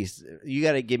at least. You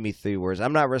got to give me 3 words.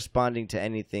 I'm not responding to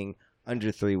anything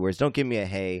under 3 words. Don't give me a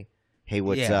hey,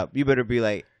 what's Yeah. up? You better be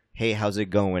like, hey, how's it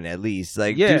going? At least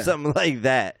like Yeah. do something like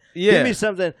that. Yeah. Give me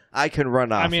something I can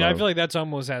run off. I mean, of. I feel like that's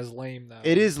almost as lame though.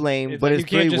 it is lame, It's but like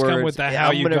it's you can't 3 just words. come with the and how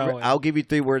I'm you gonna- going. I'll give you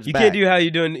 3 words. You back. can't do how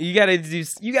you doing. You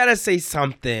gotta say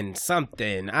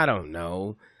something. I don't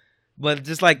know. But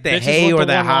just like the Bitches hey want or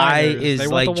the the hi one-liners. They is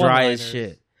want like the dry as one-liners.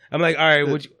 shit. I'm like, all right,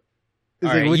 would you, It's all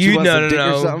like, right, what, you want no, some no, dick or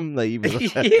no. something? Like you'd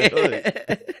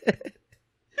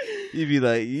be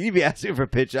like, Yeah. you'd be asking for a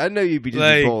picture. I know you'd be just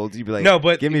Like, bold. You'd be like, no,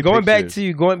 but give me going back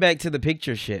pictures. to the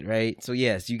picture shit, right? So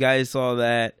yes, you guys saw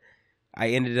that. I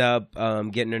ended up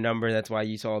getting her number. That's why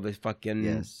you saw the fucking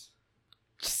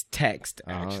just text.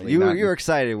 Actually, you were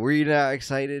excited. Were you not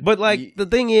excited? But like the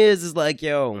thing is like,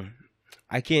 yo,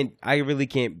 I really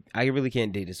can't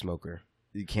date a smoker.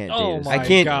 You can't Oh date my her. I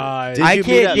can't. God. I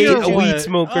can't date You're a weed what?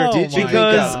 smoker Oh Did you my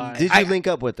because God. did you link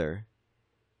up with her?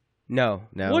 no.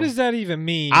 No. What does that even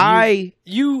mean?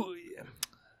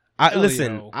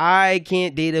 Listen. Elio. I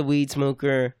can't date a weed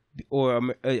smoker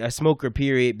or a smoker.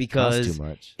 Period. Because Costs too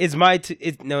much. it's my.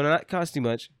 No, not cost too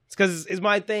much. It's because it's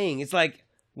my thing. It's like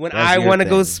when That's I your want to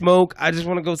go thing. smoke, I just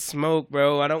want to go smoke,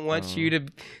 bro. I don't want you to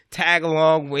tag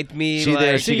along with me. She like,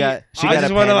 there. She got. She I got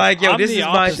just a want to panic. like, yo, I'm this the is my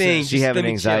opposite. thing. She Just have let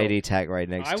an me chill. anxiety attack right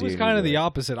next I to you. was and kind of you're the like,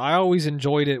 opposite. I always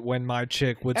enjoyed it when my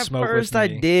chick would At smoke first, with I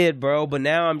me. did, bro, but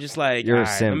now I'm just like, You're a all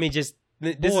right, simp. let me just.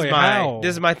 This Boy, is how?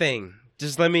 my thing.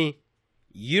 Just let me.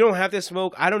 You don't have to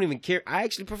smoke. I don't even care. I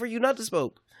actually prefer you not to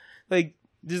smoke. Like,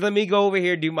 just let me go over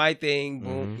here, do my thing.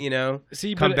 Boom, you know.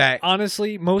 See, come but back.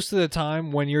 honestly, most of the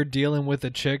time when you're dealing with a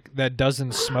chick that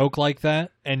doesn't smoke like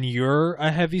that and you're a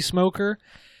heavy smoker,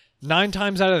 9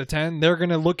 times out of 10, they're going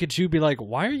to look at you and be like,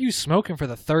 why are you smoking for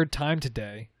the 3rd time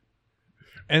today?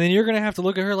 And then you're going to have to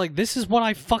look at her like, this is what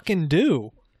I fucking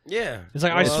do. Yeah, It's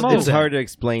like, I Well, smoke. It's hard to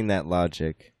explain that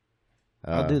logic.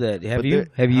 I'll do that. Have but you? there-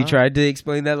 Have you huh? tried to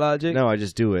explain that logic? No, I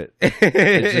just do it.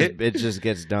 It just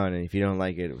gets done, and if you don't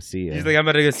like it, we'll see you. She's like, I'm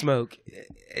about to go smoke.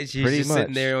 And she's Pretty just sitting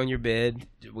much. there on your bed,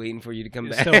 waiting for you to come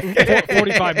back. So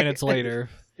 45 minutes later.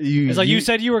 It's like, you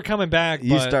said you were coming back,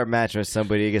 You but start matching with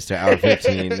somebody, it gets to hour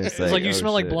 15. It's like, you oh,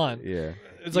 smell like shit. blunt. Yeah.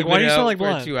 it's like, You've why do been you smell out like for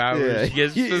blunt? 2 hours. You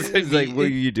guys supposed to He's like, be- what are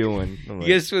you doing? I'm like,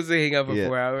 You guys supposed to hang out for Yeah.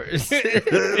 4 hours.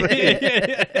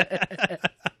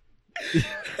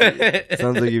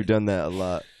 sounds like you've done that a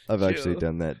lot. I've actually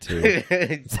done that too.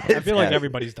 I feel like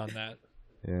everybody's done that.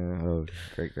 Yeah. Oh,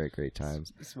 great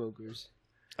times. Smokers.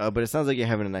 But it sounds like you're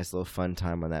having a nice little fun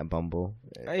time on that Bumble.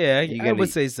 Yeah, You I gonna- would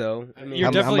say so. I mean, You're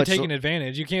How definitely much- taking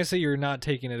advantage. You can't say you're not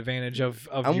taking advantage of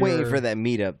I'm your... waiting for that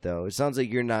meetup though. It sounds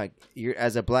like you're not. You're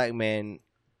as a black man.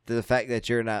 The fact that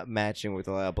you're not matching with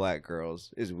a lot of black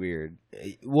girls is weird.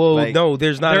 well, like- no,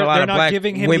 there's not They're- a lot they're of not black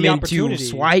giving him the women to opportunity.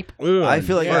 swipe on. I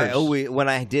feel like I first. always, when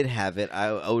I did have it,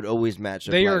 I would always match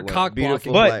with They black are women. cock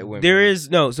Beautiful blocking. black But women. there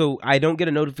is no. So I don't get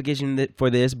a notification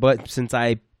for this, but since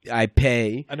I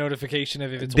pay. a notification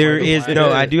of if it's There white or is black.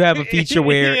 no. I do have a feature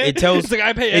where it tells. It's like,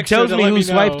 I pay It extra tells to me let who me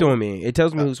swiped know. on me. It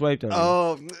tells me who swiped on me.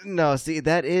 Oh no! See,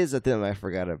 that is a thing I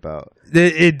forgot about.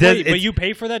 It does. Wait, but you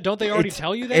pay for that? Don't they already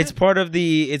tell you that? It's part of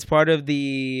the. It's part of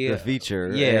the. The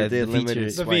feature, yeah, the the limited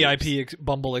feature. the swipes. VIP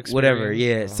Bumble experience. whatever.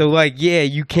 Yeah. So like, yeah,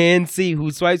 you can see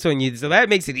who swipes on you. So that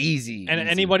makes it easy. And Easy.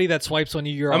 anybody that swipes on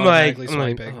you, you're I'm like, automatically I'm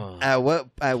like, swiping. oh.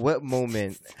 At what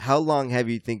moment? How long have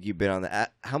you think you've been on the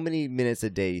app? How many minutes a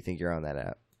day you think you're on that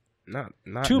app? Not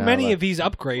Too no, many like- if he's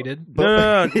upgraded.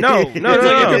 no. It's like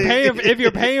No. if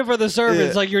you're paying for the service, Yeah.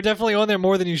 it's like you're definitely on there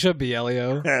more than you should be,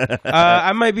 Elio.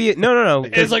 I might be. No.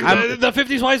 It's like the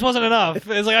 50 swipes wasn't enough.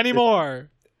 It's like I need more.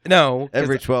 no. 'cause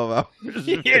Every 12 hours.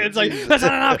 Yeah, it's like that's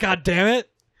not enough. God damn it!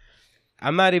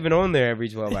 I'm not even on there every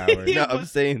 12 hours. No, I'm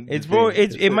saying It's more.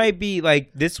 It might be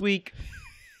like this week.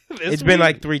 It's been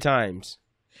like 3 times.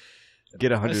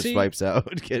 get 100 See? swipes out.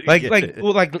 Like in the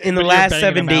But you're last banging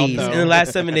 7 them out, days. though. In the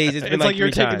last 7 days, it's been It's like you're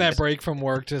 3 taking times. that break from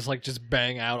work to just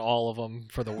bang out all of them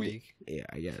for the week. Yeah,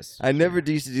 I guess. I never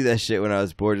used to do that shit when I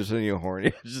was bored, just when you're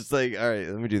horny. It's just like, all right,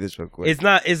 let me do this real quick. It's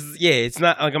not. It's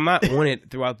not like I'm not on it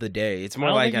throughout the day. It's I more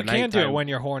don't like think at you can do nighttime. it when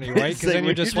you're horny, right? It's Because like then you're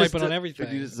when just you're swiping on when everything.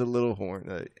 You're just a little horn.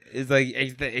 Like, It's like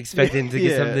expecting to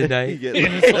get something tonight. You get-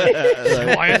 It's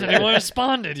like- Why hasn't anyone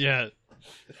responded yet?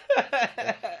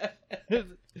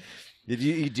 Did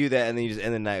you do that and then you just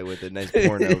end the night with a nice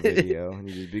porno video and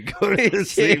you just be going to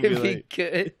sleep? It'd Be be like,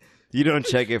 good. you don't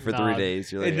check it for 3 Nah.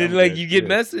 days. You're like, And then I'm like good. you get Yeah.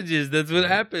 messages. That's what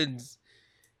happens.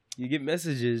 You get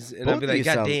messages, and I'll Both be of like, you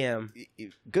God sound- damn.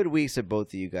 Good weeks of both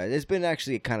of you guys. It's been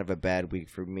actually kind of a bad week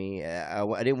for me. I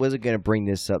wasn't gonna bring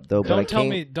this up though, but I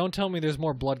Don't tell me there's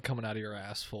more blood coming out of your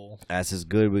ass full. Ass is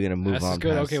good. We're gonna move Ass on. is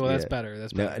good. past- Okay, well that's yeah. better.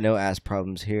 That's No, better. no ass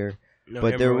problems here. No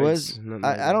But there hemorrhoids. was. No,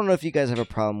 I don't know if you guys have a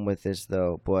problem with this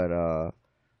though, but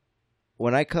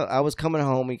when I was coming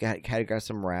home, we had got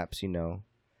some wraps,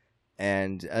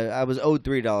 and I was owed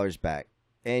 $3 back,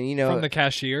 and From the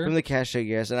cashier. from the cashier,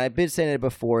 yes. And I've been saying it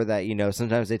before that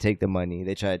sometimes they take the money,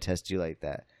 they try to test you like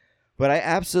that, but I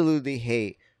absolutely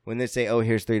hate when they say, "Oh,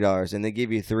 here's $3," and they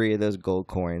give you 3 of those gold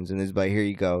coins, and it's like, "Here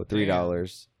you go,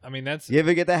 $3." I mean that's You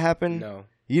ever get that happen? No.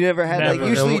 You never had Never. like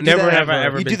usually No, you do never that, have I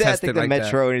ever you been do that at tested like the like that.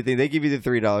 Metro or anything. They give you the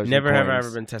 $3. Never in have I coins.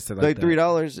 ever been tested Like that.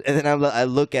 $3, and then I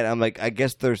look at it, I'm like, I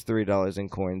guess there's $3 in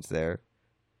coins there.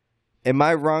 Am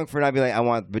I wrong for not being like, I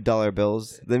want dollar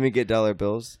bills? Let me get dollar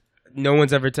bills. no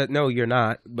one's ever no, you're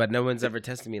not, but no one's ever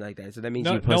tested me like that. So that means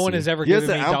No, you pussy. no one has ever You given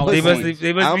said me I'm dollar They pussy. must, coins.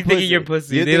 they must I'm be thinking pussy. you're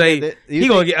pussy. You They think like that- you he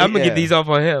gonna think- get. I'm gonna yeah. get these off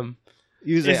on him.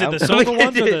 Is it the silver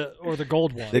ones or the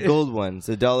gold ones? the gold ones,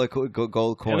 the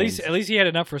gold coins? At least he had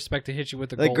enough respect to hit you with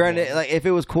the like gold granted, ones. like if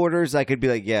it was quarters, I could be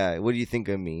like, yeah, what do you think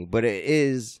of me? But it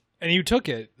is. And you took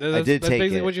it. That's, I did that's take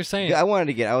basically it. what you're saying. I wanted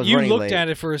to get. I was You running looked late. at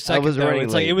it for a second. was though. running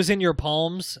It's like late. it was in your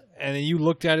palms, and then you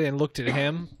looked at it and looked at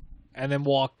him, and then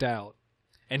walked out.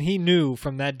 And he knew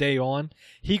from that day on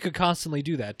he could constantly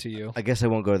do that to you. I guess I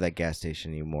won't go to that gas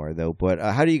station anymore, though. But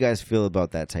how do you guys feel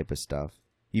about that type of stuff?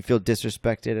 You feel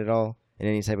disrespected at all in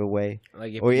any type of way?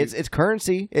 Like if Or you- it's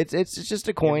currency. It's just a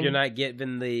if coin. you're not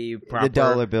getting the proper the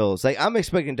dollar bills. Like I'm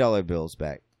expecting dollar bills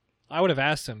back. I would have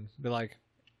asked him, be like,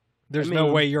 "There's I no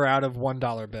mean- way you're out of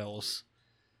 $1 bills.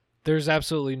 There's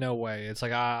absolutely no way." It's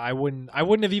like I wouldn't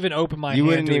have even opened my You hand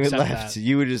wouldn't to even accept left. that.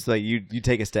 You would just like you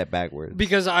take a step backwards.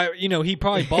 Because he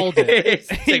probably balled it.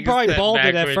 he Take a probably step balled it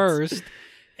at backwards. first,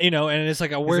 and it's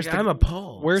like, where's He's the like, I'm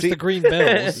appalled. where's See- the green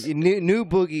bills? New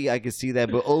Boogie, I could see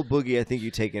that, but old Boogie, I think you're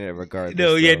taking it regardless.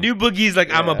 No, yeah, though. New Boogie's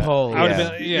like I'm Yeah. appalled. I would Yeah.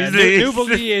 have been, yeah. He's New like-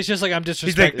 Boogie is just like I'm He's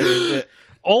like, disrespected.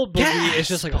 Old Boogie Yes! is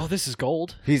just like, oh, this is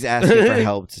gold. He's asking for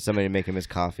help to somebody to make him his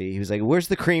coffee. He was like, "Where's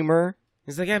the creamer?"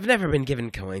 he's like, I've never been given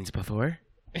coins before.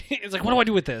 It's like, what do I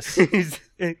do with this?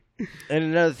 And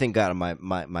another thing got on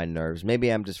my nerves. Maybe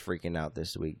I'm just freaking out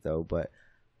this week though, but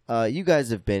you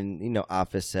guys have been,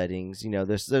 office settings.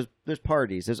 There's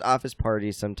parties. There's office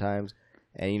parties sometimes,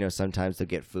 and sometimes they'll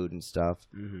get food and stuff.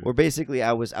 Mhm. Or basically,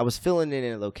 I was filling in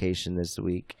a location this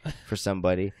week for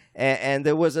somebody, and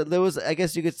there was I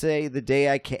guess you could say the day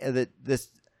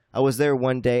I was there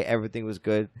one day, everything was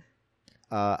good.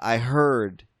 I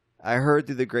heard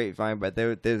through the grapevine, but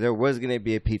there was going to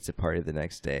be a pizza party the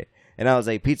next day. And I was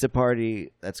like, pizza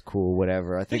party, that's cool,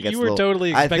 whatever. I think that's You were a little,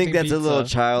 totally I expecting think that's a little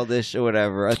pizza. childish or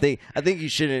whatever. I think you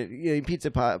shouldn't pizza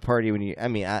party when you. I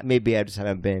mean, maybe I just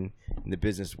haven't been in the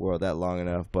business world that long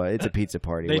enough, but it's a pizza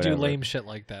party. They whatever. do lame shit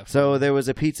like that. So there was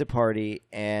a pizza party,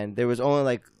 and there was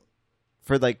only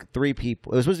for 3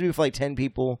 people. It was supposed to be for 10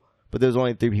 people, but there was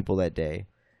only 3 people that day.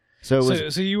 So it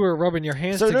was. So you were rubbing your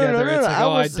hands So together. no. It's like, I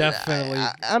was- definitely.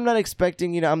 I'm not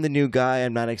expecting. I'm the new guy.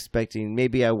 I'm not expecting.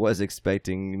 Maybe I was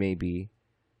expecting. Maybe.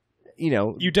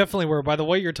 You definitely were. By the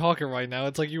way you're talking right now,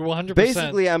 it's like you 100%.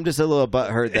 Basically, I'm just a little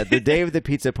butthurt that the day of the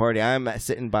pizza party, I'm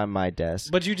sitting by my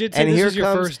desk. But you did say and this here was your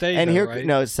comes, first day, and though, here, right?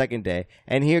 no, it's second day.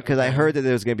 And here, because I Okay. heard that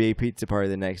there was going to be a pizza party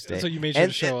the next day. So you made sure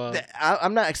to show up.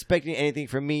 I'm not expecting anything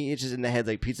from me. It's just in the head,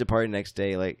 like pizza party next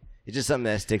day. Like it's just something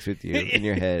that sticks with you in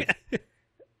your head.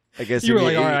 I guess You were if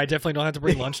like, all right, I definitely don't have to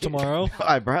bring lunch tomorrow.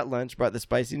 I brought lunch, brought the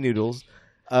spicy noodles,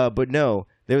 but no,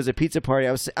 there was a pizza party.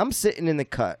 I'm sitting in the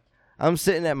cut. I'm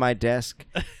sitting at my desk,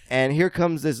 and here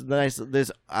comes this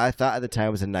I thought at the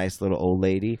time was a nice little old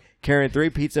lady carrying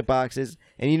 3 pizza boxes,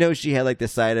 and she had the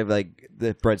side of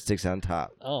the breadsticks on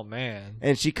top. Oh man.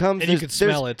 And she comes, And you could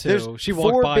smell it, too. There's She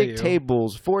walked 4 by big you.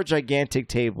 tables, 4 gigantic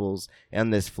tables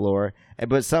on this floor,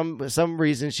 but some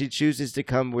reason she chooses to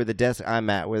come where the desk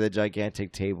I'm at, where the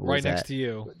gigantic table Right is next at. to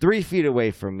you. 3 feet away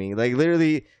from me,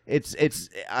 literally, it's.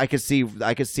 I could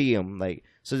see him,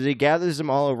 So they gathers them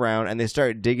all around and they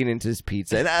start digging into this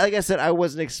pizza. And like I said, I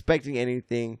wasn't expecting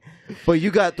anything, but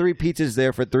you got 3 pizzas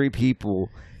there for 3 people,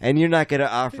 and you're not gonna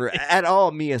offer at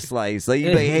all me a slice. Like you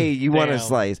hey, you want a Damn.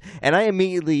 slice? And I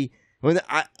immediately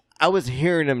I was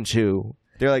hearing them chew.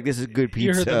 They're like, "This is good pizza."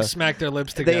 You heard them smack their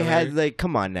lips together. They had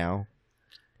come on now.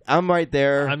 I'm right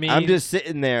there. I mean- I'm just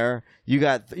sitting there. You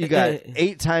got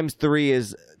 8 times 3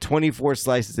 is 24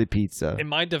 slices of pizza. In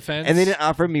my defense, And they didn't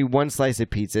offer me 1 slice of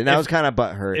pizza, and I was kind of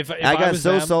butthurt. if I I got was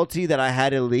so them- salty that I had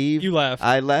to leave. You left.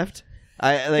 I left.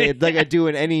 I do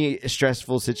in any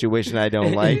stressful situation I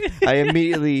don't like. I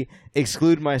immediately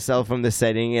exclude myself from the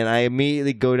setting, and I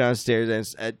immediately go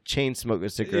downstairs and chain smoke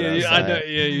a cigarette Yeah, outside. I know.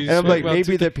 Yeah, you And I'm spoke like, about maybe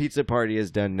two- the pizza party is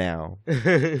done now. And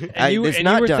It's you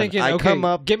not were done. thinking, I okay, come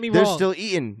up. get me they're wrong. still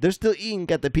eating. They're still eating.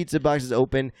 Got the pizza boxes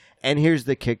open, and here's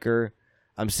the kicker.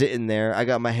 I'm sitting there. I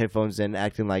got my headphones in,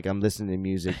 acting like I'm listening to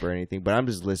music or anything, but I'm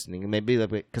just listening. And maybe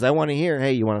because I want to hear,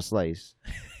 hey, you want a slice?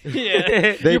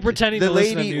 Yeah, you're pretending the to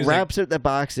listen to lady music. wraps up the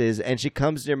boxes, and she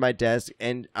comes near my desk,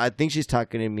 and I think she's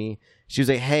talking to me. She was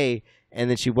like, hey, and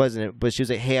then she wasn't, but she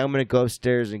was like, hey, I'm going to go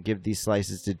upstairs and give these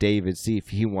slices to David, see if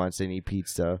he wants any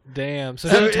pizza. Damn. So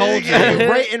she told you.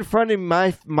 Right in front of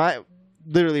my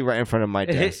literally right in front of my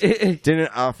desk.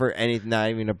 Didn't offer anything, not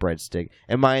even a breadstick.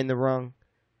 Am I in the wrong?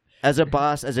 As a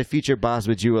boss, as a future boss,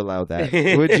 would you allow that?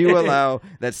 Would you allow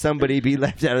that somebody be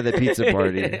left out of the pizza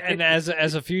party? And as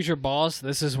a future boss,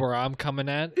 this is where I'm coming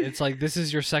at. It's like, this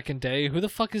is your second day. Who the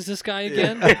fuck is this guy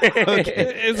again?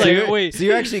 It's So like, you're, wait. so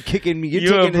you're actually kicking me.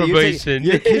 You're on probation.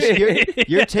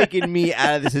 You're taking me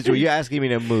out of the situation. You're asking me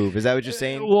to move. Is that what you're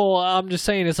saying? Well, I'm just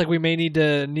saying, it's like we may need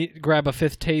to grab a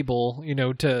fifth table,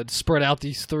 to spread out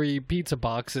these 3 pizza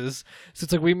boxes. So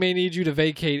it's like we may need you to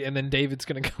vacate, and then David's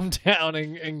going to come down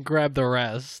and grab the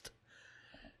rest.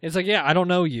 It's like, yeah, I don't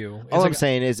know you. It's All like, I'm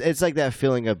saying is, it's like that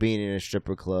feeling of being in a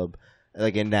stripper club,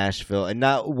 like in Nashville, and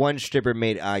not one stripper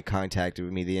made eye contact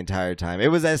with me the entire time. It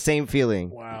was that same feeling.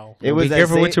 wow. It was Be that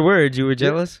careful same, with your words. You were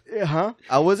jealous? Huh?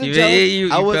 I wasn't You- jealous.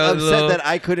 you I was felt a upset little- that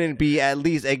I couldn't be at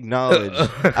least acknowledged.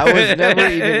 I was never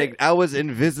even. I was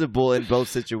invisible in both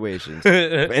situations.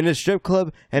 In a strip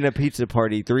club and a pizza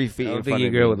party, 3 feet I in don't front think your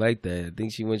of girl me. would like that. I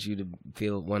think she wants you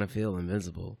to want to feel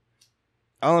invincible.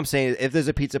 All I'm saying is, if there's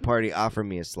a pizza party, offer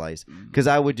me a slice, because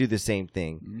I would do the same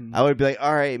thing. I would be like,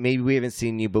 all right, maybe we haven't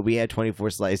seen you, but we had 24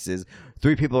 slices.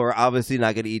 3 people are obviously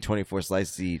not going to eat 24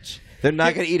 slices each. They're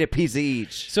not going to eat a pizza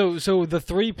each. So the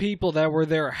 3 people that were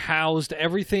there housed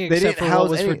everything They except didn't for what house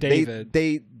was for any. David.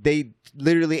 They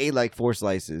literally ate like 4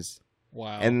 slices,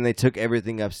 Wow. and then they took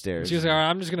everything upstairs. she was like, all right,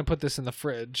 I'm just going to put this in the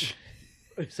fridge.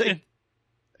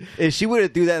 If she would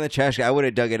have threw that in the trash can, I would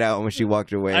have dug it out when she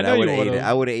walked away, and know I you would have ate it. would've.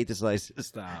 I would have ate the slices.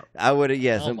 Stop. I would have,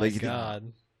 yeah. Oh my something.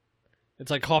 god. It's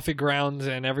like coffee grounds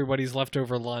and everybody's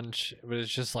leftover lunch, but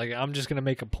it's just like, I'm just going to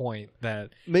make a point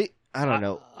that I don't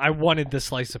know. I wanted this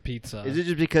slice of pizza. Is it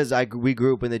just because we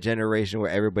grew up in the generation where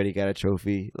everybody got a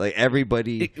trophy? Like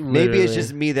everybody, maybe Literally. it's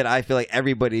just me that I feel like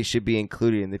everybody should be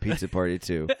included in the pizza party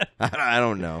too. I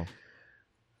don't know.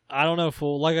 I don't know,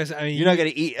 fool. Like I said, I mean, You're not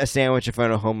gonna eat a sandwich in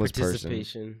front of a homeless person.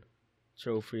 Participation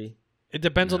trophy. it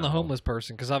depends on the No. homeless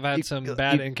person, because I've had You- some you-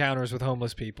 bad encounters with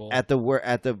homeless people. At the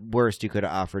worst, you could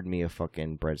have offered me a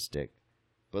fucking breadstick.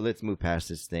 But let's move past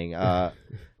this thing.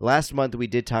 Last month we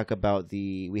did talk about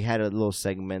we had a little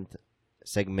segment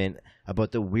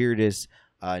about the weirdest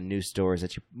news stories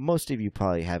that most of you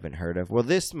probably haven't heard of. Well,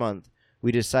 this month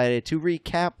we decided to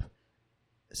recap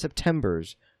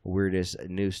September's weirdest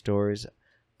news stories.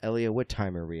 Elliot, what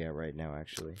time are we at right now?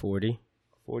 Actually, 40.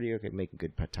 40. Okay, make a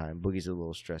good time. Boogie's a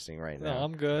little stressing right No, now.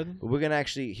 I'm good. But we're gonna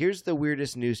here's the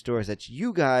weirdest news stories that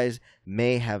you guys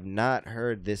may have not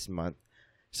heard this month.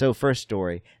 So first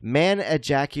story: man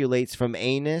ejaculates from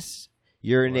anus,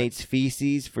 urinates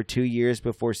feces for 2 years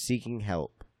before seeking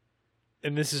help.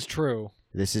 And this is true.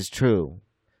 This is true.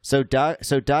 So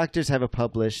doctors have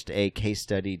published a case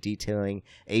study detailing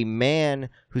a man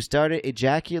who started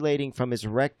ejaculating from his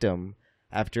rectum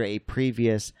after a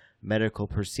previous medical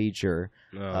procedure.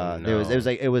 Oh,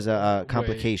 It was a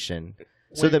complication.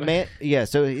 So Wait, the man, yeah.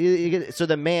 So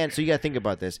the man. So you gotta think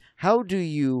about this. How do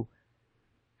you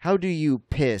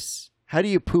piss? How do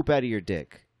you poop out of your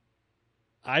dick?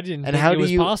 I didn't And think how it do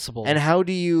was you? possible. And how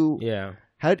do you? Yeah.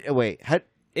 How? Wait. How?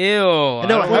 Ew.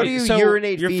 No. How do you so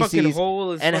urinate Your feces? fucking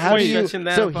hole is And fucking how do you? touching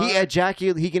that So apart?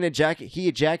 he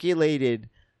ejaculated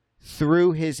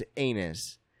through his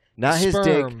anus, not his dick,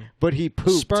 Sperm. but he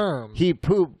pooped. Sperm. He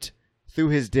pooped through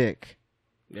his dick.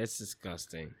 That's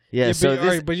disgusting. Yeah. So but, this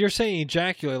all right, but you're saying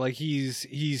ejaculate like he's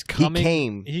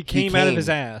coming. He came out of came his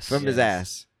ass. from his Yes.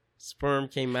 ass. Sperm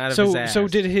came out of his ass. So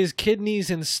did his kidneys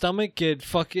and stomach get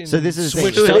fucking So this is the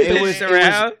switched thing. up? So it it was was-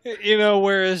 around.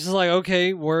 Where it's just like,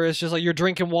 okay, where it's just like you're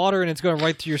drinking water and it's going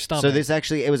right to your stomach. So this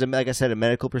actually, it was like I said, a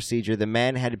medical procedure. The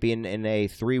man had been in a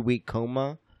 3-week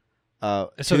coma.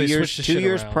 So 2 they years, switched the 2 shit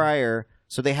years around. prior.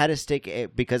 So they had to stick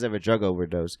because of a drug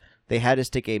overdose. They had to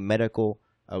stick a medical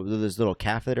those little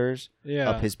catheters yeah.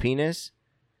 up his penis,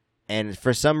 and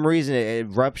for some reason it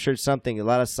ruptured something. A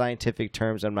lot of scientific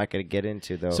terms I'm not going to get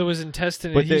into though. So his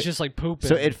intestine, But he's the- just like pooping.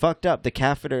 So it fucked up the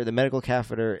catheter, the medical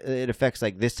catheter. It affects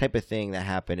like this type of thing that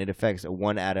happened. It affects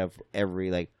 1 out of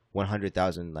every like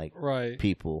 100,000 like right.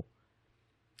 people.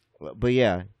 But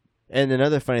yeah, and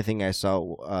another funny thing I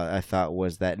thought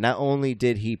was that not only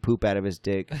did he poop out of his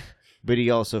dick, but he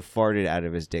also farted out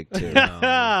of his dick too.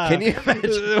 Can you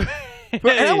imagine?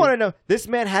 But, and I want to know, this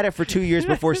man had it for 2 years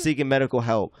before seeking medical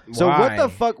help. So what the Why?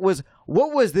 fuck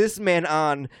what was this man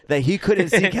on that he couldn't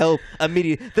seek help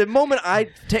immediately? The moment I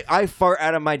fart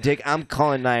out of my dick, I'm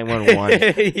calling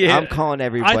 911. Yeah. I'm calling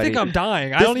everybody. I think I'm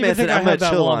dying. I This don't man even think said, I "I'm gonna have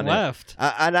that chill long on it." left.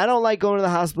 And I don't like going to the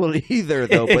hospital either,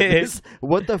 though. But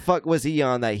what the fuck was he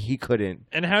on that he couldn't?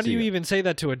 And how do see you it? even say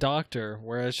that to a doctor?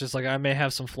 Where it's just like, I may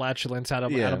have some flatulence out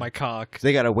of my cock.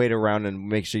 They gotta wait around and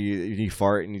make sure you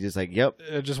fart, and you just like, yep.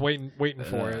 Just waiting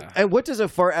for it. And what does a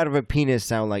fart out of a penis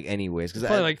sound like, anyways? Because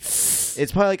Probably like,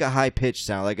 it's probably like a high pitch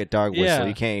sound, like a dog whistle. Yeah.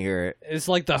 You can't hear it. It's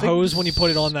like the hose when you put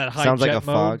it on that high Sounds like jet a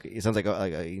mode. fog. It sounds like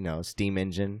a steam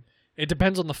engine. It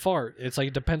depends on the fart. It's like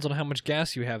it depends on how much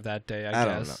gas you have that day, I guess.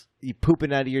 don't know. You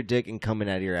pooping out of your dick and coming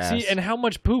out of your ass. See, and how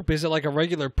much poop? Is it like a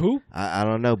regular poop? I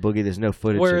don't know, Boogie. There's no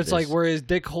footage. Where of it's this. like where his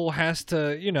dick hole has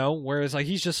to, whereas like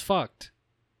he's just fucked.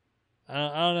 I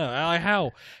don't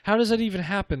know. How does that even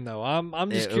happen though? I'm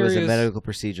just curious. It was a medical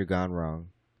procedure gone wrong.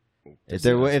 If That's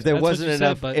there what wasn't you said,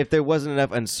 enough but- if there wasn't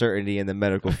enough uncertainty in the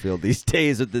medical field these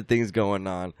days with the things going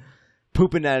on,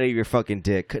 pooping out of your fucking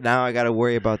dick. Now I got to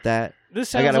worry about that.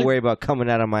 I got to worry about coming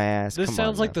out of my ass. This Come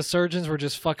sounds on like now. the surgeons were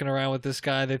just fucking around with this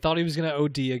guy. They thought he was gonna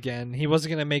OD again. He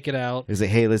wasn't gonna make it out. It was like,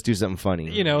 hey, let's do something funny.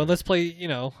 Let's play.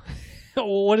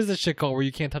 What is this shit called where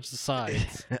you can't touch the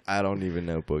sides? I don't even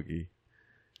know, Boogie.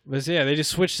 But yeah, they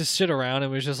just switched this shit around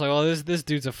and was just like, oh, this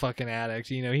dude's a fucking addict.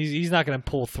 He's not gonna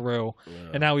pull through.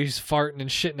 And now he's farting and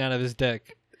shitting out of his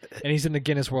dick, and he's in the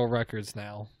Guinness World Records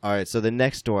now. All right, so the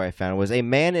next story I found was a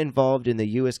man involved in the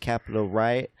U.S. Capitol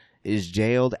riot is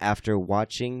jailed after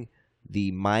watching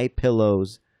the My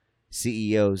Pillow's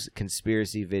CEO's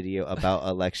conspiracy video about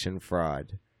election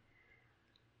fraud.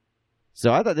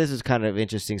 So I thought this was kind of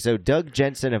interesting. So Doug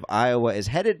Jensen of Iowa is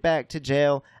headed back to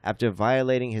jail after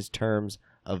violating his terms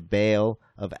of bail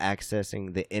of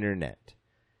accessing the internet.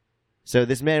 So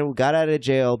this man got out of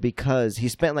jail because he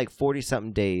spent like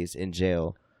 40-something days in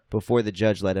jail before the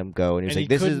judge let him go, and he was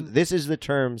like, "This is the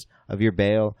terms of your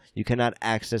bail. You cannot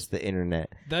access the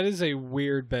internet." That is a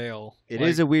weird bail. It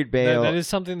is a weird bail. That is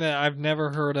something that I've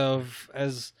never heard of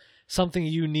as something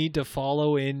you need to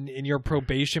follow in your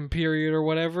probation period or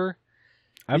whatever.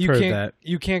 I've heard that.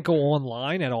 You can't go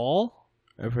online at all.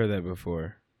 I've heard that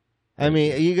before. I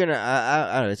mean, you're gonna.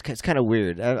 I don't know. It's kind of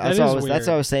weird. That's is all weird.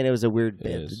 I was saying. It was a weird,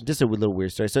 It is. just a little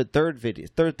weird story. So third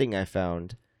thing I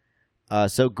found.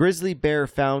 So grizzly bear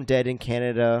found dead in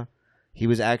Canada.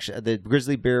 The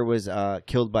grizzly bear was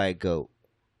killed by a goat.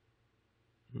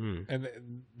 And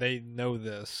they know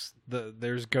this.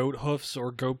 There's goat hoofs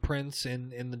or goat prints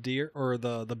in the deer or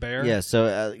the bear. Yeah.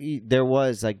 So there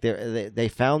was they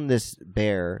found this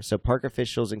bear. So park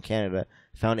officials in Canada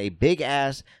found a big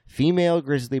ass female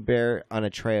grizzly bear on a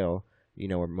trail.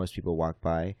 Where most people walk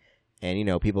by,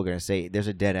 and people are gonna say there's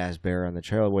a dead ass bear on the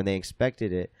trail. When they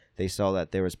inspected it, they saw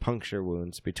that there was puncture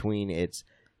wounds between its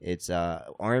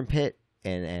armpit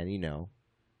and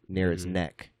near its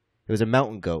neck. It was a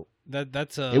mountain goat.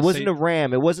 It wasn't a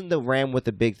ram. It wasn't the ram with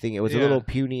the big thing. It was a little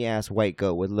puny ass white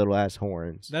goat with little ass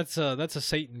horns. That's a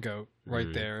Satan goat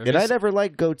right there. And I never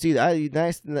liked goats either. I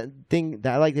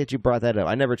like that you brought that up.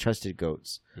 I never trusted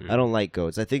goats. I don't like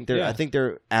goats. I think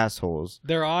they're assholes.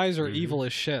 Their eyes are evil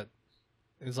as shit.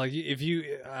 It's like if you've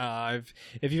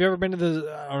ever been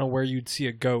to I don't know where you'd see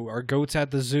a goat. Are goats at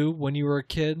the zoo when you were a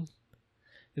kid?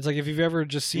 It's like if you've ever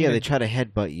just seen. Yeah, they try to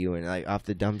headbutt you and like off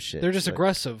the dumb shit. They're just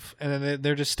aggressive, and then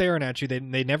they're just staring at you. They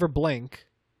never blink,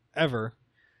 ever.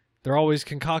 They're always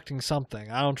concocting something.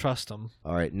 I don't trust them.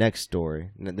 All right, next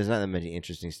story. There's not that many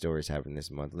interesting stories happening this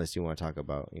month, unless you want to talk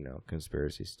about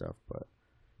conspiracy stuff. But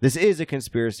this is a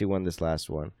conspiracy one. This last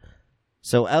one.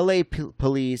 So L.A.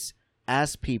 police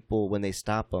ask people when they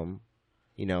stop them.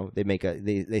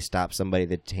 They stop somebody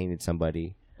that detained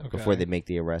somebody before they make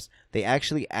the arrest. They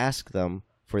actually ask them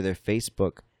for their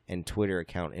Facebook and Twitter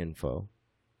account info.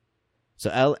 So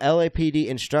LAPD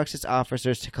instructs its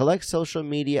officers to collect social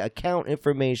media account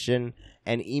information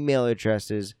and email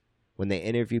addresses when they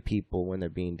interview people when they're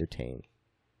being detained.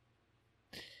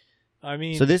 I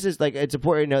mean, so this is it's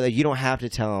important to know that you don't have to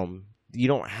tell them. You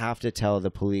don't have to tell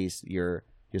the police your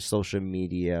social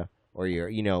media or your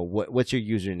what's your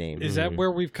username. Is that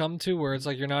where we've come to, where it's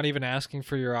like you're not even asking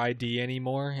for your ID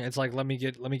anymore? It's like let me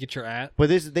get your at. But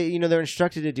they're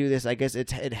instructed to do this. I guess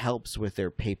it helps with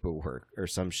their paperwork or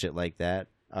some shit like that.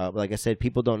 Like I said,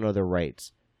 people don't know their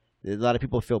rights. A lot of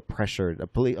people feel pressured. A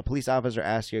police officer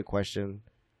asks you a question,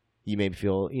 you may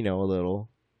feel a little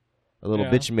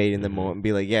bitch made in the moment and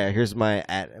be like, yeah, here's my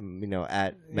at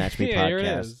Match Me Here it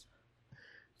podcast. is.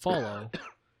 Follow.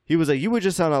 He was like, you were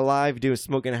just on a live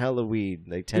smoking hella weed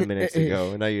like 10 minutes ago,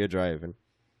 and now you're driving.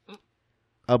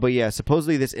 But yeah,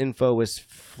 supposedly this info was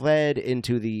fed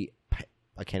into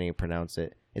I can't even pronounce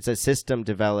it. It's a system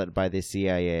developed by the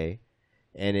CIA,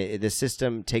 and the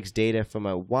system takes data from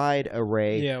a wide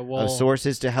array of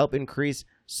sources to help increase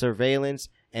surveillance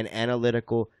and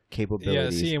analytical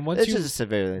capabilities. Yeah, see, and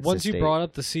once you brought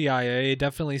up the CIA, it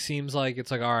definitely seems like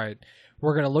it's like, all right,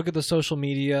 we're going to look at the social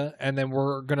media, and then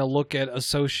we're going to look at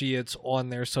associates on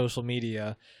their social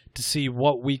media to see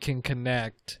what we can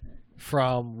connect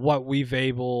from what we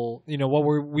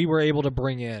were able to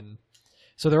bring in.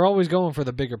 So they're always going for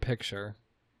the bigger picture.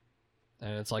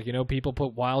 And it's like, people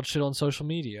put wild shit on social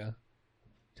media.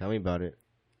 Tell me about it.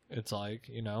 It's like,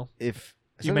 If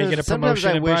you make it a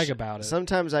promotion and brag about it.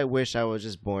 Sometimes I wish I was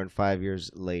just born 5 years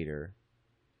later.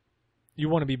 You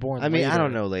want to be born I mean, later. I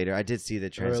don't know later. I did see the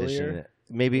transition. Earlier?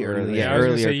 Maybe earlier. Yeah, Yeah, I was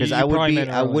gonna earlier say, because you I would probably be. meant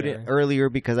I wouldn't earlier. earlier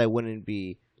because I wouldn't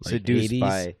be Like seduced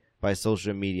 80s? by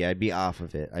social media. I'd be off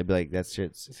of it. I'd be like, that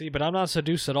shit's. See, but I'm not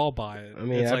seduced at all by it. I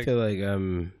mean, It's I like, feel like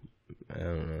I'm, I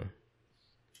don't know,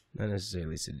 not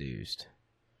necessarily seduced.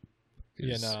 I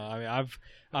mean, I've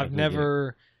I've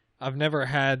never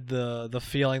had the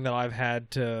feeling that I've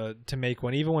had to make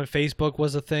one. Even when Facebook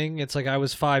was a thing, it's like I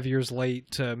was 5 years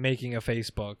late to making a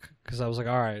Facebook because I was like,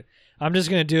 all right, I'm just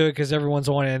gonna do it because everyone's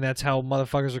on it, and that's how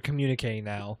motherfuckers are communicating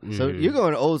now. So Mhm. you're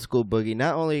going old school, Boogie.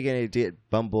 Not only are you gonna get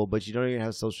Bumble, but you don't even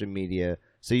have social media.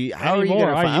 So how are you Anymore,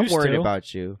 gonna? I I'm used worried to.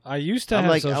 about you. I used to I'm have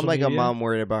like social a media. mom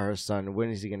worried about her son. When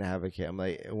is he gonna have a kid? I'm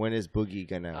like, when is Boogie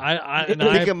gonna? I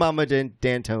Think of Mama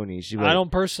D'Antoni. She. I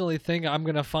don't personally think I'm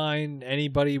gonna find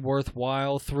anybody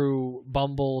worthwhile through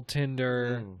Bumble,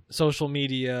 Tinder, social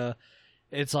media.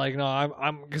 It's like no,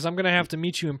 I'm because I'm gonna have to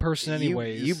meet you in person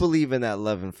anyways. You believe in that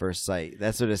love at first sight.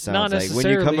 That's what it sounds Not like when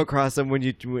you come necessarily. across them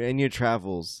in your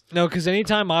travels. No, because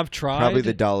anytime I've tried, Probably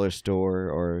the dollar store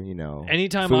or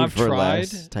anytime food I've for tried,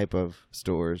 less type of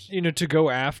stores. to go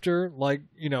after like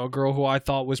a girl who I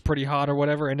thought was pretty hot or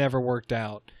whatever, it never worked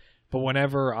out. But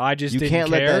whenever I just You didn't can't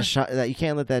care, let that you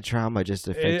can't let that trauma just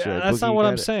affect you. Like, that's Boogie, not you what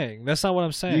I'm gotta- saying. That's not what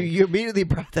I'm saying. You immediately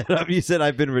brought that up. You said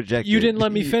I've been rejected. You didn't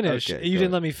let me finish. Okay, You go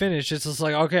didn't let me finish. It's just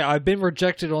like, okay, I've been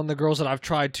rejected on the girls that I've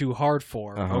tried too hard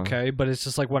for. Uh-huh. Okay, but it's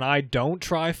just like when I don't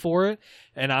try for it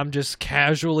and I'm just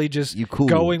casually just You cool.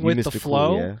 going You with Mr. the Cool,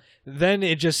 flow, yeah. then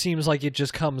it just seems like it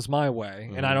just comes my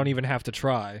way and I don't even have to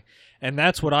try. And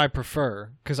that's what I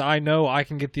prefer because I know I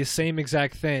can get the same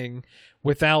exact thing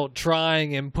without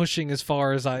trying and pushing as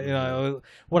far as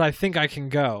what I think I can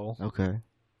go. Okay.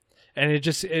 And it's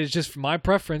just my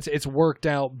preference. It's worked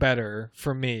out better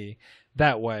for me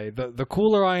that way. The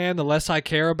cooler I am, the less I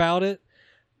care about it.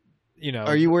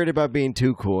 Are you worried about being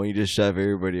too cool and you just shove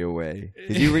everybody away?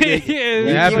 'Cause you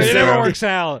it happens, never bro. works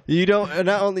out. You don't.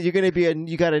 Not only you're gonna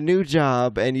you got a new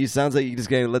job, and you sounds like you're just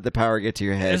gonna let the power get to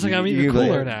your head. It's like I'm You're even like,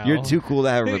 cooler now. You're too cool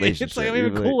to have a relationship. It's like I'm You're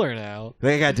even cooler now.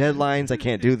 Like, I got deadlines. I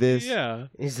can't do this. Yeah.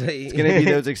 It's gonna be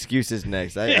those excuses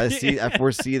next. I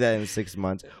foresee that in 6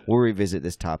 months. We'll revisit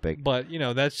this topic. But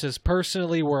that's just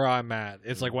personally where I'm at.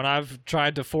 It's like when I've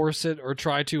tried to force it or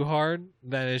try too hard,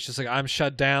 then it's just like I'm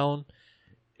shut down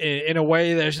in a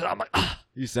way that's just, I'm like,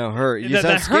 You sound hurt. You that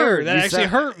sound hurt. scared. That You actually sound-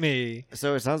 hurt me.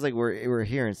 So it sounds like we're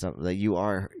hearing something. Like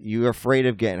you're afraid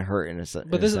of getting hurt in a sense.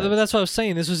 But that's what I was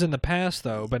saying. This was in the past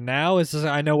though. But now it's just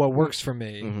like, I know what works for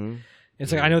me. Mm-hmm.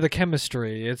 It's like I know the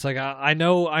chemistry. It's like I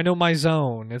know my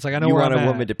zone. It's like I know You where want I'm a at.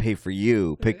 woman to pay for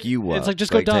you, pick you up. It's like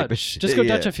just go type of Dutch. shit. Just go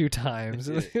Yeah. Dutch a few times.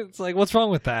 It's like what's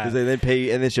wrong with that? 'Cause they then pay,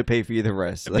 and then she'll pay for you the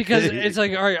rest. Because it's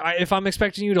like, all right, if I'm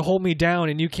expecting you to hold me down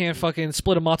and you can't fucking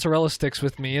split a mozzarella sticks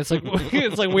with me, it's like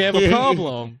we have a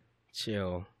problem.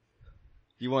 Chill.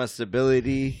 you want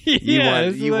stability. Yeah,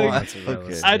 it's you like- want.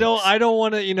 Okay. I don't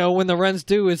want to, when the rents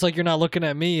due, it's like you're not looking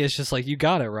at me. It's just like you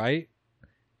got it right.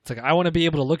 It's like I want to be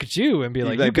able to look at you and be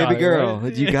like, you got baby it, girl,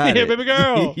 right? you got Yeah, it. baby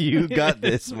girl, you got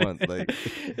this month. Like,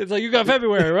 it's like you got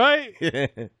February, right?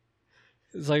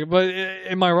 It's like, but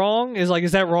am I wrong? Is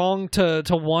that wrong to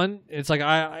want? It's like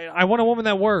I want a woman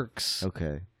that works.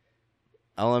 okay.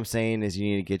 All I'm saying is you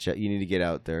need to get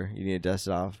out there. You need to dust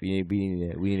it off. We need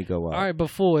to go out. All right, but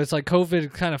fool, it's like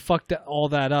COVID kind of fucked all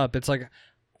that up. It's like,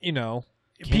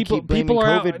 keep blaming people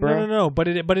are COVID, out. bro. No, but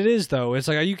it is though. It's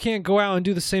like you can't go out and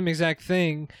do the same exact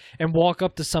thing and walk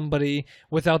up to somebody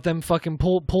without them fucking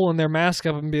pulling their mask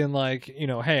up and being like,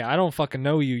 hey, I don't fucking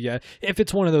know you yet. If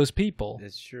it's one of those people,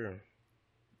 That's true.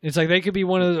 it's like they could be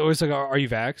one of those. Or it's like, are you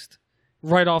vaxxed?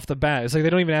 Right off the bat, it's like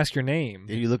they don't even ask your name.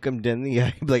 You look them dead in the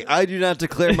eye, like, I do not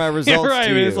declare my results right,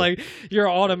 to you. it's like you're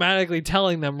automatically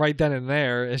telling them right then and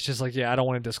there. It's just like, yeah, I don't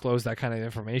want to disclose that kind of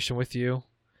information with you.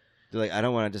 They're like, I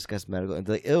don't want to discuss medical. And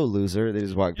they're like, ew, loser. They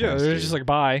just walk Yeah, past they're you. just like,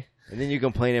 bye. And then you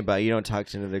complain about you don't talk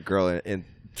to another girl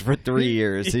for 3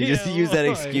 years. So you just Yeah, use that right.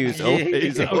 excuse. Yeah, Always,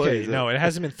 okay, Okay, always. no, it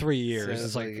hasn't been 3 years. Sounds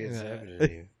It's like, it's happening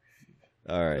to you.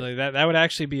 All right. like that would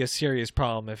actually be a serious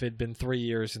problem if it'd been 3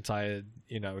 years since I had,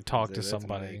 talked to That's my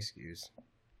somebody. excuse.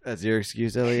 That's your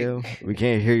excuse, Elio? We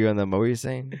can't hear you on the. What were you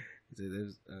saying?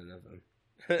 There's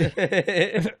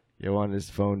nothing. You're on his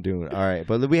phone doing. All right.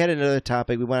 But we had another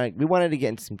topic. We wanted to get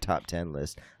into some top 10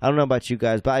 lists. I don't know about you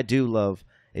guys, but I do love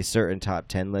a certain top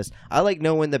 10 list. I like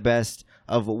knowing the best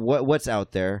of what's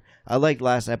out there. I like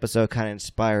last episode kind of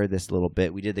inspired this a little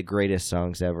bit. We did the greatest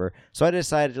songs ever. So I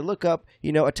decided to look up,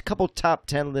 a couple top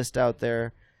 10 lists out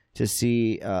there to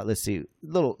see. Let's see,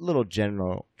 little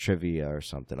general trivia or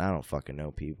something. I don't fucking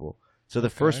know, people. So the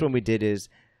first one we did is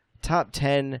top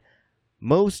 10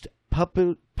 most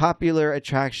popular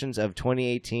attractions of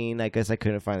 2018. I guess I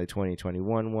couldn't find the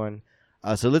 2021 one.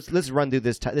 So let's run through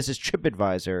this. This is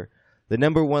TripAdvisor. The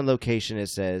number one location, it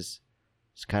says.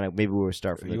 It's kind of, maybe we'll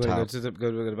start from the top.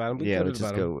 Go to the bottom? Yeah, let's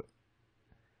just go.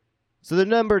 So the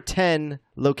number 10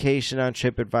 location on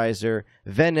TripAdvisor,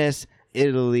 Venice,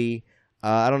 Italy.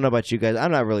 I don't know about you guys.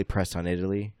 I'm not really pressed on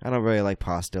Italy. I don't really like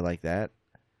pasta like that.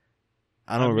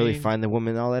 I don't really find the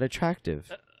woman all that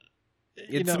attractive.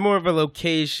 It's more of a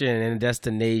location and a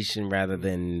destination rather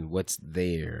than what's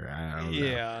there. I don't know.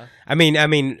 Yeah. I mean,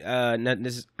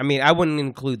 I wouldn't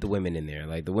include the women in there.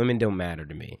 Like, the women don't matter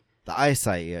to me. The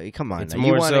eyesight, yeah. Come on. It's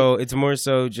now. more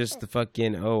so just the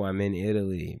fucking, I'm in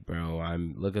Italy, bro.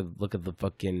 Look at the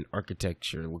fucking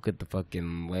architecture. Look at the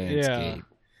fucking landscape. Yeah.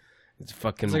 It's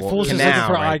fucking like fools just looking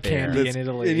for eye candy in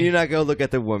Italy. And you're not gonna look at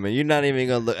the woman. You're not even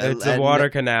gonna look. It's a water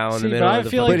canal in the middle of the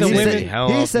feel like fucking the city.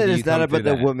 women. He said it's not about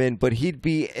the woman, but he'd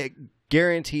be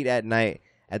guaranteed at night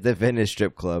at the Venice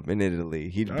strip club in Italy.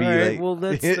 He'd be like, well,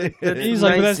 that's he's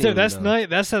like, that's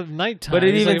night. That's at nighttime. But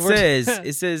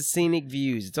it says scenic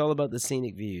views. It's all about the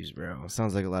scenic views, bro.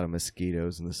 Sounds like a lot of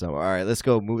mosquitoes in the summer. All right, let's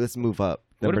go. Let's move up.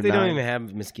 What if they 9, don't even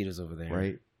have mosquitoes over there?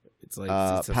 Right. It's like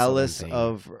it's a Palace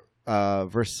of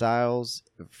Versailles,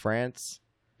 France.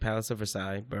 Palace of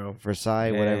Versailles, bro.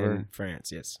 Versailles, whatever. And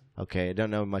France, yes. Okay, I don't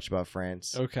know much about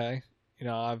France. Okay.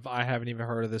 I haven't even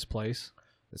heard of this place.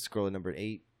 Let's scroll to number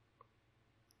 8.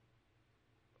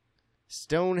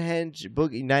 Stonehenge,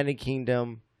 United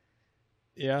Kingdom.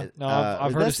 Yeah, no,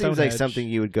 I've heard that of Stonehenge. seems like something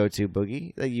you would go to,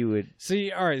 Boogie. That you would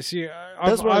see. All right, see,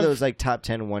 that's one of those like top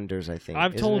 10 wonders. I think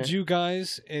I've told you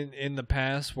guys in the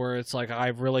past where it's like I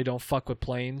really don't fuck with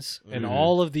planes, and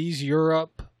all of these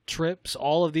Europe trips,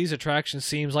 all of these attractions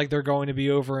seems like they're going to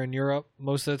be over in Europe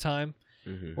most of the time.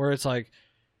 Where it's like,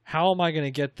 how am I going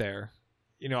to get there?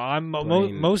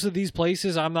 Most of these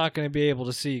places I'm not going to be able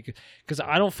to see because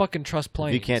I don't fucking trust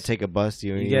planes. You can't take a bus.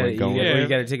 You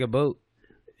got to take a boat.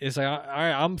 It's like, all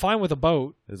right, I'm fine with a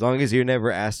boat. As long as you're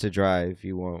never asked to drive,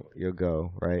 you'll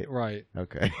go, right? Right.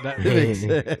 Okay. That makes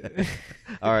sense.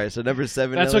 All right, so number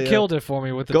 7. That's what killed it for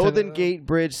me with the Golden Gate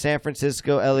Bridge, San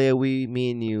Francisco. Elliot,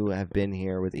 me and you have been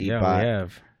here with Ebot. Yeah, we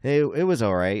have. It was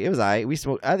all right. It was all right. We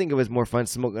smoked. I think it was more fun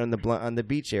smoking on the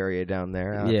beach area down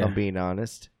there, if I'm being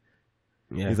honest.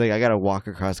 Yeah. He's like, I got to walk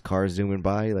across cars zooming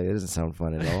by. Like, it doesn't sound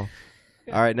fun at all.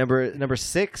 All right, number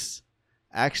 6.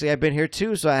 Actually, I've been here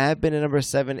too, so I have been at number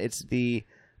 7. It's the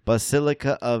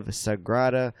Basilica of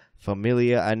Sagrada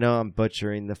Familia. I know I'm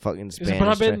butchering the fucking Spanish. But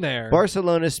I've been there.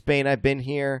 Barcelona, Spain. I've been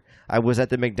here. I was at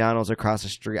the McDonald's across the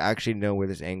street. I actually know where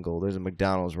this angle. There's a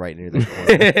McDonald's right near the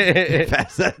corner.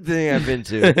 That's that thing I've been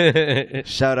to.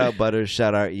 Shout out Butters.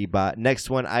 Shout out Ebot. Next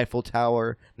one, Eiffel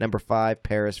Tower. Number 5,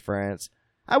 Paris, France.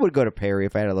 I would go to Paris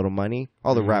if I had a little money.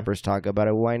 All the rappers talk about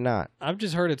it. Why not? I've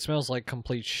just heard it smells like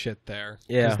complete shit there.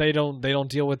 Yeah, because they don't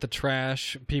deal with the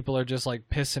trash. People are just like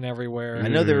pissing everywhere. I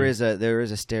know there is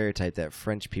a stereotype that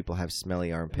French people have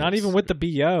smelly armpits. Not even with the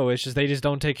BO. It's just they just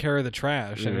don't take care of the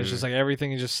trash, and it's just like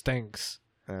everything just stinks.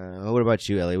 What about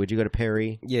you, Ellie? Would you go to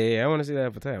Paris? Yeah, I want to see the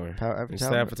Eiffel Tower.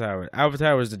 Eiffel Tower. Eiffel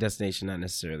Tower is the destination, not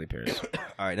necessarily Paris.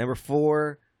 All right, number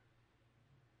 4.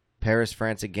 Paris,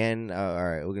 France again. All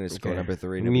right, we're going to scroll number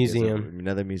 3. Museum.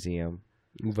 Another museum.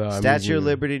 Statue of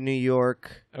Liberty, New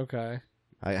York. Okay.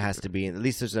 It has to be. At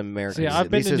least there's an American. See,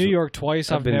 I've been to New York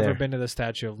twice. I've never been to the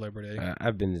Statue of Liberty.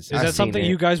 I've been to Is that something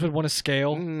you guys would want to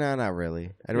scale? No, not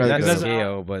really. I'd rather not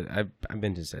scale, but I've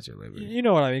been to the Statue of Liberty. You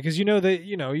know what I mean? Because you know that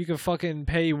you can fucking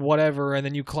pay whatever, and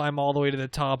then you climb all the way to the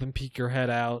top and peek your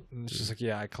head out, and it's just like,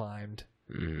 yeah, I climbed.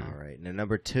 All right. Now,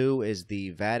 number 2 is the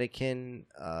Vatican,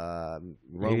 Rome,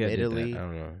 Italy. I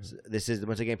don't know. This is,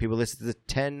 once again, people, this is the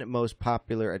 10 most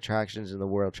popular attractions in the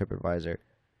world, TripAdvisor.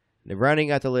 Now,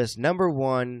 rounding out the list, number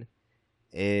 1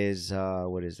 is,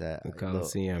 what is that? The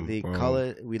Colosseum.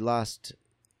 We lost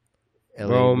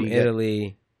LA. Rome,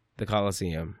 Italy, the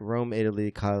Colosseum. Rome,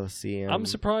 Italy, Colosseum. I'm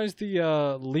surprised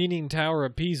the Leaning Tower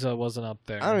of Pisa wasn't up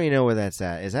there. I don't even know where that's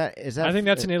at. Is that? I think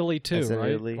that's in Italy too,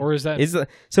 right? Italy? Or is that?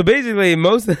 So basically,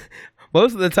 most of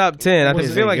the top 10, I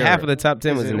feel like half of the top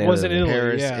 10 was in Italy. Was in Italy,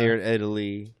 Paris, yeah.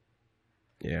 Italy.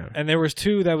 Yeah. And there was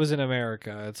 2 that was in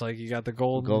America. It's like you got the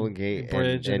Golden Gate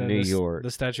Bridge and New York.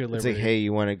 The Statue of Liberty. It's like, hey,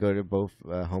 you want to go to both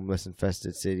homeless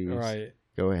infested cities? Right.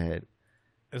 Go ahead.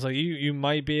 It's like you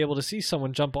might be able to see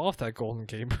someone jump off that Golden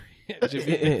Gate Bridge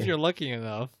if you're lucky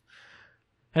enough.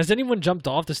 Has anyone jumped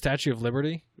off the Statue of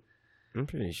Liberty? I'm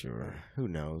pretty sure. Who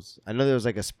knows? I know there was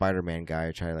like a Spider-Man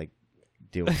guy trying to like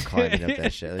deal with climbing up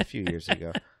that shit a few years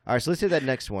ago. All right, so let's do that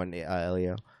next one,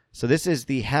 Elio. So this is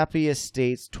the Happiest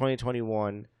States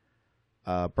 2021,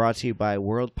 brought to you by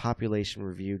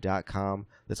WorldPopulationReview.com.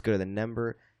 Let's go to the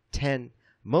number 10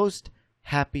 most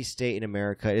happy state in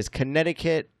America. It is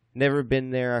Connecticut. Never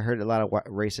been there. I heard a lot of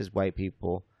racist white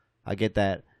people. I get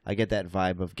that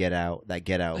vibe of Get Out, that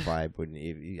Get Out vibe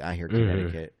when I hear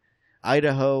Connecticut.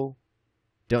 Idaho,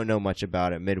 don't know much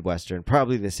about it. Midwestern,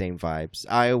 probably the same vibes.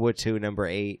 Iowa too, number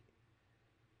 8.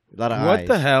 A lot of What eyes.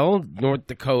 the hell? North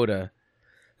Dakota.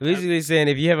 Basically saying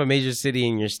if you have a major city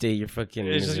in your state, you're fucking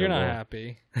It's just you're not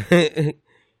miserable. happy.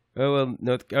 well,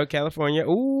 California.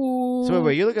 Ooh. So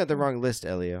wait, you're looking at the wrong list,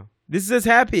 Elio. This says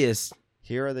happiest.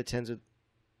 Here are the 10s with.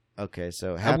 Okay,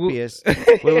 so I will- happiest.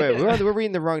 wait, we're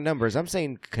reading the wrong numbers. I'm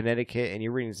saying Connecticut, and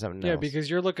you're reading something Yeah, else. because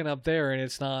you're looking up there and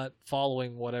it's not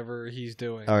following whatever he's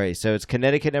doing. All right, so it's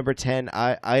Connecticut number 10,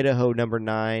 Idaho number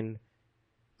 9,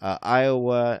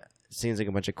 Iowa seems like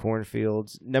a bunch of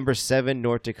cornfields. Number 7,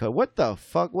 North Dakota. What the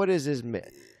fuck? What is this?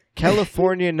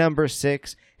 California number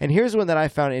 6, and here's one that I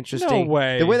found interesting. No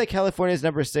way. The way that California is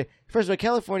number 6. First of all,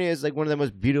 California is like one of the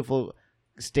most beautiful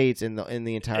states in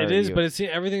the entire. It is, but it's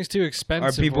everything's too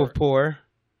expensive. Are people poor?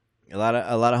 a lot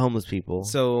of homeless people.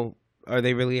 So are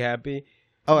they really happy?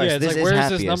 Oh, Yeah, so it's this like, is where's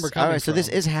happiest. this number All coming right, so this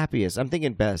from? is happiest. I'm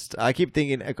thinking best. I keep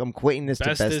thinking I'm equating this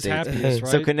Best to best is states. happiest,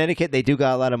 right? So Connecticut, they do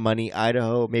got a lot of money.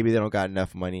 Idaho, maybe they don't got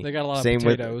enough money. They got a lot Same of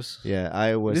potatoes. With, yeah,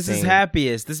 Iowa. This is same.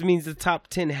 happiest. This means the top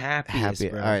 10 happiest. Happy.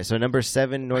 Bro. All right, so number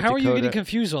 7, North How are Dakota. you getting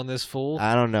confused on this, fool?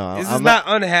 I don't know. This I'm is not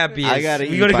unhappiest. I got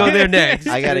We're gonna go there next.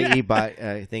 I got an e-bot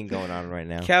thing going on right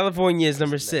now. California is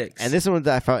number 6. And this one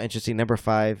that I found interesting. Number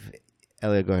 5.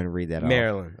 Elliot, go ahead and read that.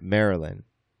 Maryland. Off. Maryland.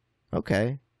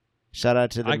 Okay. Shout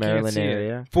out to the I can't Maryland see it.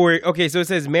 area. So it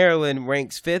says Maryland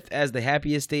ranks 5th as the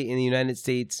happiest state in the United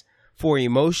States for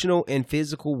emotional and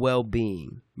physical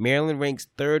well-being. Maryland ranks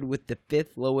 3rd with the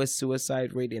 5th lowest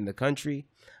suicide rate in the country.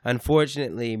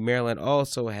 Unfortunately, Maryland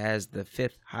also has the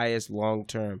 5th highest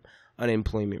long-term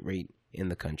unemployment rate in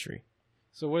the country.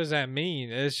 So what does that mean?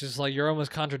 It's just like you're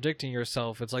almost contradicting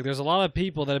yourself. It's like there's a lot of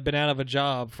people that have been out of a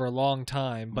job for a long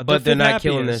time, but they're fifth not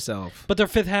killing happiest. themselves. But they're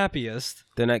 5th happiest.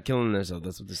 They're not killing themselves.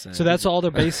 That's what they're saying. So that's all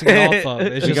they're basing it off of.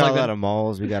 It's We just got like a lot of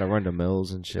malls. We got to run to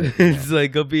mills and shit. It's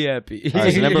like, go be happy. All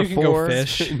right, so number you can go 4.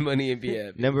 fish. Spend money and be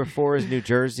happy. Number 4 is New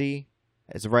Jersey.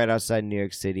 It's right outside New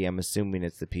York City. I'm assuming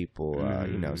it's the people.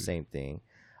 Same thing.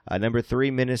 Number 3,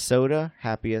 Minnesota,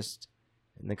 happiest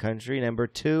in the country. Number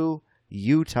 2,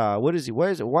 Utah. Why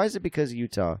is it because of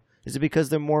Utah? Is it because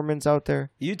they're Mormons out there?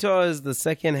 Utah is the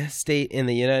second happiest state in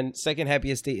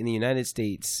the United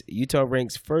States. Utah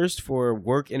ranks 1st for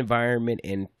work environment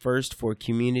and 1st for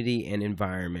community and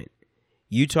environment.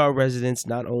 Utah residents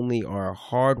not only are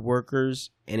hard workers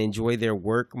and enjoy their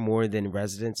work more than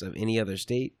residents of any other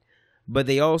state, but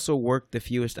they also work the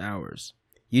fewest hours.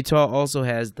 Utah also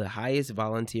has the highest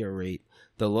volunteer rate,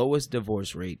 the lowest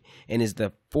divorce rate, and is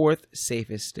the 4th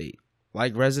safest state.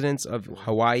 Like residents of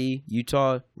Hawaii,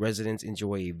 Utah residents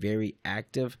enjoy a very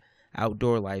active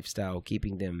outdoor lifestyle,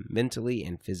 keeping them mentally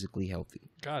and physically healthy.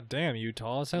 God damn,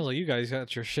 Utah. It sounds like you guys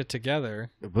got your shit together.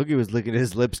 Boogie was licking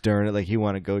his lips during it like he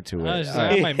want to go to it. I, was just All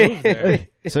like, right. I might move there.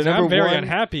 So number I'm very 1,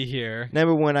 unhappy here.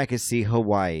 Number 1, I could see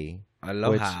Hawaii.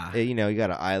 Aloha. Which, you got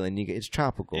an island. It's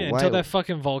tropical. Yeah, Why- until that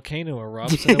fucking volcano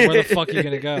erupts, and then where the fuck are you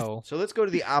gonna go? So let's go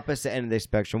to the opposite end of the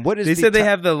spectrum. What is They the said they top-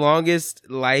 have the longest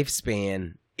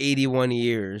lifespan, 81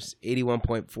 years,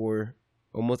 81.4,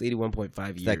 almost 81.5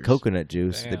 years. that coconut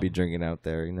juice they be Damn. drinking out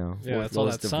there, Yeah, Fourth it's all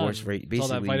lowest that sun. divorce rate. It's all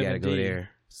that Basically, you gotta vitamin go D. there.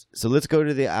 So let's go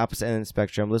to the opposite end of the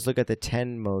spectrum. Let's look at the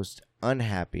 10 most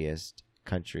unhappiest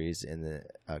countries in the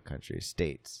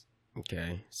states.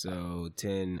 Okay, so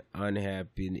 10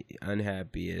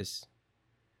 unhappiest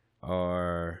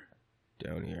are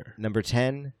down here. Number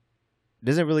 10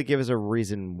 doesn't really give us a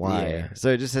reason why. Yeah. So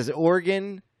it just says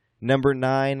Oregon. Number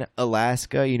 9,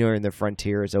 Alaska. In the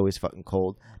frontier, it's always fucking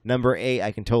cold. Number 8,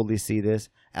 I can totally see this.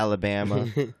 Alabama.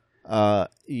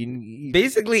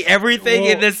 Basically everything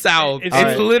in the South. It's All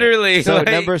right. literally So like,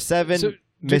 number 7, So,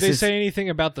 did they say anything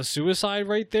about the suicide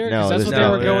rate there? No, Because that's there's what they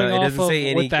no- were going it off doesn't of say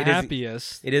any- with the it doesn't-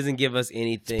 happiest. it doesn't give us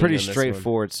anything. pretty on this one.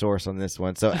 straightforward source on this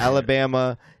one. So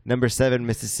Alabama, number 7,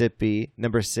 Mississippi,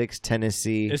 number 6,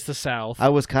 Tennessee. It's the South. I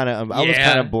was kind of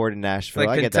Yeah. bored in It's Nashville.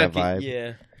 like I get that Kentucky, vibe.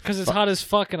 Yeah. Because it's hot as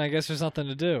fuck, and I guess there's nothing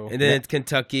to do. And then it's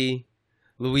Kentucky,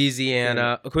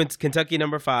 Louisiana, Kentucky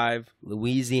number 5,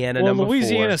 Louisiana Well, number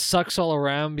Louisiana 4. sucks all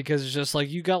around because it's just like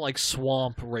you got like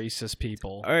swamp racist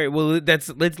people. All right, well that's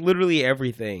literally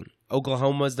everything.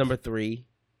 Oklahoma's number 3.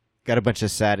 Got a bunch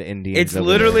of sad Indians. It's over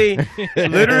literally, there.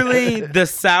 literally the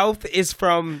South is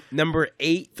from number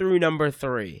 8 through number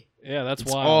 3. Yeah, that's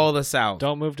It's wild. all the South.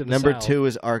 Don't move to the Number south. 2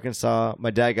 is Arkansas.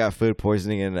 My dad got food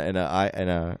poisoning in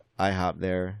a IHOP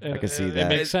there. I can see It that.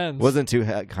 makes sense. Wasn't too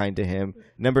kind to him.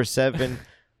 Number 7,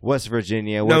 West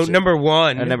Virginia. No, number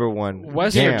 1. Number 1.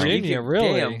 West Damn. Virginia,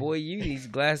 really? Damn, boy, you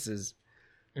need glasses.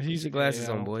 He's your glasses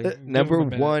on, boy. give him Number a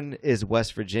minute. 1 is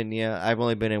West Virginia. I've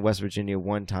only been in West Virginia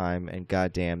one time, and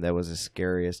goddamn, that was the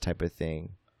scariest type of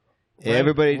thing.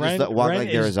 Everybody just walked like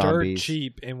they were is dirt zombies.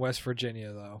 cheap in West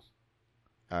Virginia, though.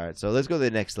 All right, so let's go to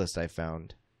the next list I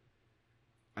found.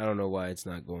 I don't know why it's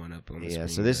not going up on the screen. Yeah,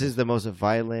 so this is the most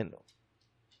violent.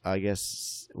 I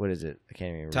guess what is it? I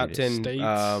can't even top read 10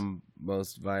 States.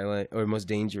 most violent or most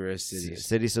dangerous it. cities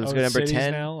Cities. So let's Oh, go number cities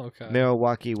 10. now? Okay.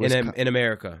 Milwaukee, in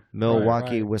America.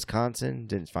 Milwaukee, Right. Wisconsin.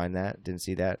 Didn't find that. Didn't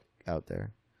see that out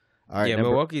there. All right, Yeah, number,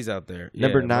 Milwaukee's out there.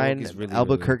 number Yeah, 9, Milwaukee's really,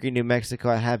 Albuquerque, New Mexico.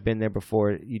 I have been there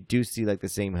before. You do see like the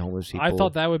same homeless people. I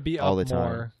thought that would be all up the time.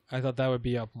 more. I thought that would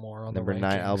be up more on Number the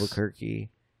 9, rankings. Albuquerque.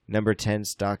 Number 10,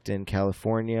 Stockton,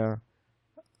 California.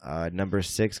 Number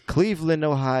 6, Cleveland,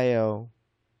 Ohio.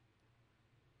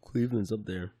 Cleveland's up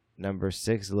there. Number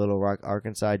 6, Little Rock,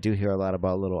 Arkansas. I do hear a lot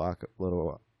about Little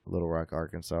Rock,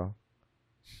 Arkansas.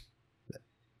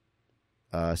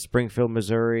 Springfield,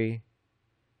 Missouri.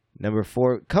 Number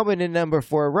 4, coming in number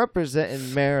 4,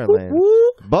 representing Maryland.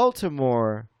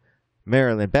 Baltimore,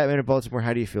 Maryland. Batman of Baltimore.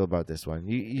 How do you feel about this one?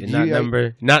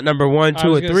 not number 1, 2, I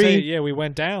was or gonna 3. say, yeah, we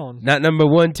went down. Not number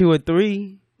 1, 2, or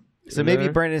 3. So maybe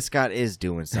Brandon Scott is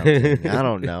doing something. I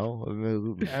don't know.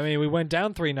 I mean, we went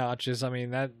down 3 notches. I mean,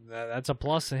 that's a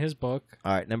plus in his book.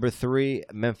 All right, number 3,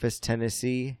 Memphis,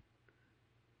 Tennessee.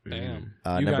 Damn.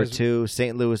 Number 2,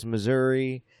 St. Louis,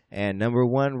 Missouri. And number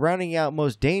 1, rounding out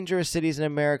most dangerous cities in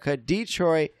America,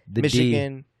 Detroit, The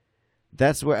Michigan.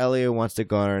 That's where Elliot wants to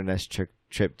go on our next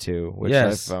trip to, which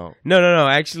Yes. I found. No.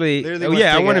 Actually, Literally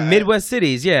I wants wanted to- Midwest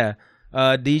cities. Yeah,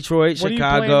 Detroit, What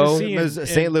Chicago, do you plan to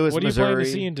see St. Louis, what do you plan to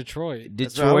Missouri. see in Detroit?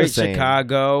 That's what I Detroit, was saying.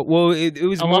 Chicago. Well, it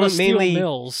was A lot of steel mainly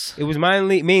mills. it was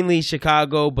mainly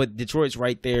Chicago, but Detroit's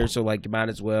right there, so like you might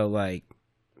as well like.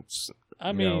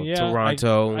 I mean, yeah,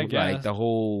 Toronto, I like guess. the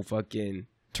whole fucking.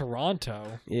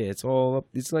 Toronto. Yeah, it's all up.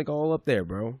 It's like all up there,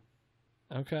 bro.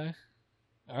 Okay.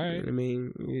 All You know right. what I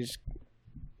mean,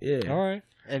 yeah. All right.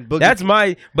 And Boogie,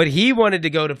 That's but he wanted to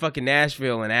go to fucking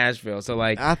Nashville and Asheville. So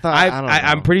like, I thought- I don't know.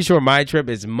 I'm pretty sure my trip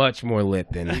is much more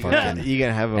lit than fucking. you're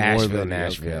going to have a Asheville, more than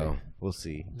Nashville. Okay. We'll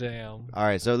see. Damn. All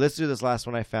right, so let's do this last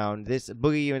one I found. This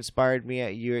Boogie, you inspired me.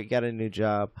 You got a new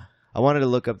job. I wanted to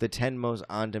look up the 10 most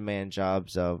on-demand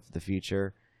jobs of the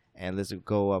future, and let's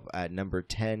go up at number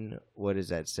 10. What does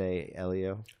that say,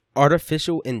 Elio?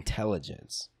 Artificial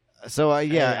intelligence. So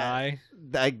AI.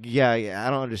 I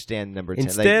don't understand number 10.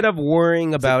 Instead of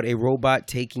worrying about a robot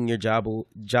taking your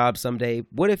job someday,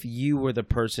 what if you were the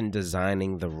person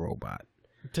designing the robot?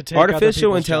 To take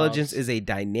Artificial other people's intelligence jobs. is a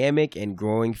dynamic and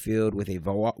growing field with a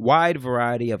wide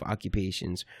variety of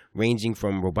occupations, ranging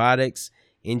from robotics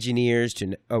engineers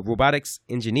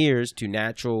to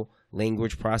natural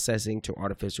language processing to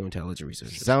artificial intelligence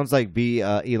research. sounds like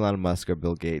Elon Musk or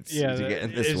Bill Gates. Yeah, to get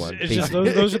in this it's, one. It's just,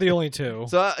 those are the only two.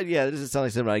 So this is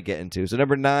something similar I get into. So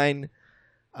number 9,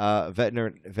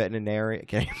 veterinary.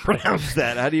 Can't even pronounce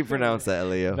that. How do you pronounce that,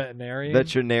 Elio? Veterinarian.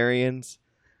 Veterinarians.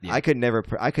 Yeah. I could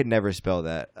never spell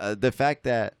that. The fact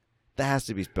that has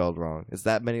to be spelled wrong. It's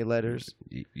that many letters.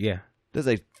 Yeah. There's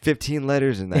like 15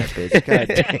 letters in that bitch. God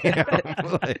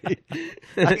damn.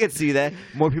 Like, I can see that.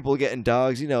 More people getting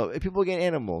dogs. People get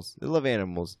animals. They love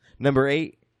animals. Number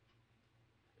 8,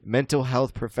 mental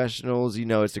health professionals.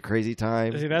 It's a crazy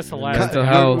time. See, that's the last Mental thing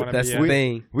I health, wanna that's be the at.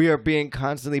 thing. We are being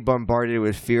constantly bombarded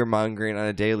with fear mongering on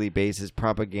a daily basis,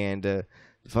 propaganda,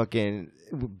 fucking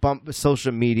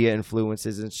social media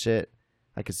influences and shit.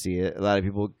 I could see it. A lot of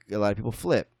people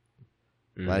flip.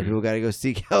 A lot of people got to go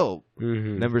seek help.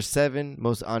 Mm-hmm. Number 7,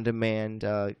 most on-demand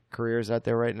careers out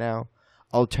there right now: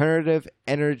 alternative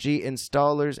energy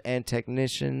installers and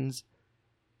technicians.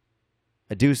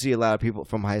 I do see a lot of people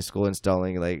from high school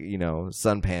installing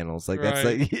sun panels. Like that's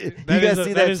Right. like you That guys is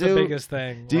see that that is too? the biggest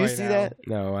thing. Do you right see now. that?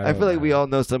 No, I feel like we all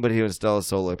know somebody who installs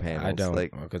solar panels. I don't,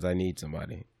 Like, because I need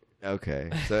somebody. okay,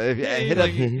 so if Yeah,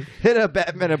 hit up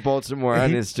Batman of Baltimore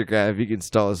on Instagram if you can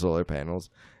install solar panels.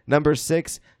 Number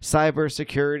 6,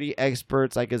 cybersecurity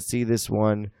experts. I can see this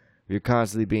one. You're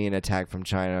constantly being attacked from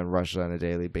China and Russia on a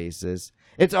daily basis.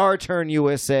 It's our turn,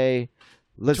 USA.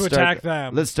 Let's To attack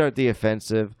them. Let's start the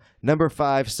offensive. Number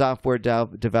 5, software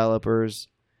developers.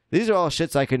 These are all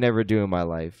shits I could never do in my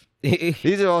life.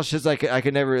 These are all shits I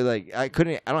could never like. I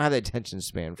don't have the attention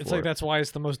span for. It's like that's why it's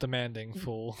the most demanding,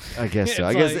 fool. I guess so.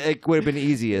 It's I guess like- it would have been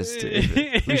easiest.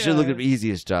 We should have looked at the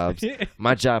easiest jobs.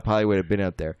 My job probably would have been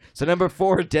up there. So number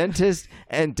 4, dentist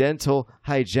and dental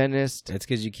hygienist. That's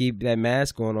because you keep that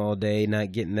mask on all day,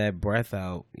 not getting that breath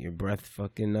out. Your breath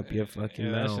fucking up your fucking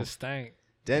Yeah, mouth. that's just stank.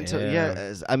 Dental. Yeah.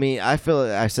 Yeah. I mean, I feel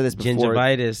I said this before.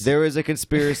 Gingivitis. There is a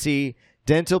conspiracy.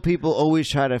 Dental people always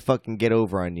try to fucking get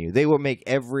over on you. They will make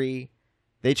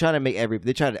They try to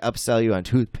upsell you on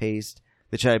toothpaste.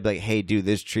 They try to be like, hey, do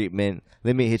this treatment.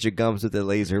 Let me hit your gums with the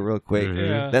laser real quick. Mhm.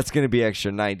 Yeah. That's going to be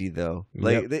extra 90, though.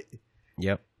 Like, Yep.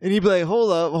 Yep. and you'd be like,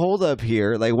 hold up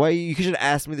here. Like, why? You should have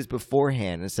asked me this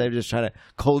beforehand instead of just trying to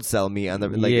cold sell me on the,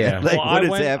 like, Yeah. like Well, what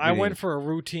is I happening? went for a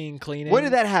routine cleaning. When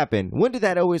did that happen? When did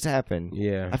that always happen?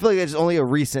 Yeah. I feel like it's only a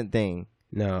recent thing.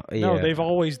 No. Yeah. No, they've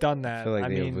always done I that. feel like I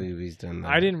they've mean, always done that.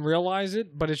 I didn't realize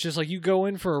it, but it's just like you go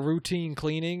in for a routine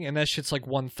cleaning, and that shit's like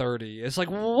 $130. It's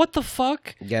like, what the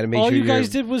fuck? You gotta make All sure you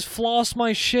guys you're- did was floss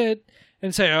my shit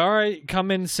and say, all right, come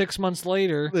in 6 months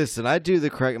later. Listen, I do the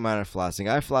correct amount of flossing.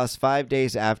 I floss 5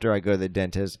 days after I go to the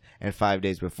dentist and 5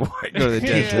 days before I go to the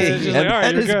Yeah, dentist. it's just And like, all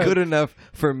right, that you're is good. good enough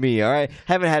for me, all right?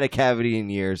 Haven't had a cavity in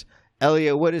years.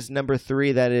 Elliot, what is number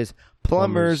 3? That is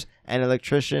plumbers and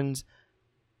electricians.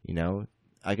 You know,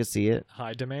 I can see it.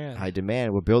 High demand. High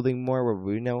demand. We're building more.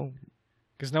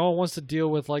 Because no one wants to deal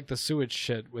with like the sewage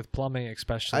shit with plumbing,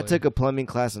 especially. I took a plumbing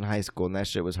class in high school, and that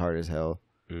shit was hard as hell.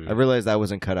 Mm. I realized I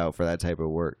wasn't cut out for that type of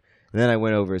work. And then I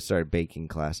went over and started baking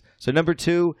class. So number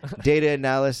 2, data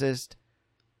analysis.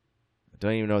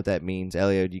 Don't even know what that means.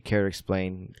 Elio, do you care to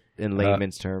explain in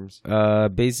layman's terms?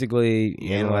 Basically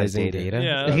You analyze analyzing data.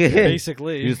 data. Yeah,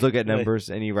 basically. You just look at numbers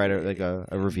and you write a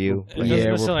review. It Like, doesn't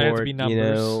Yeah, necessarily have to report, be you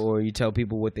numbers. know, or you tell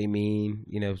people what they mean.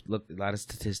 You know, look a lot of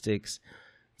statistics.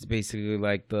 It's basically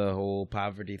like the whole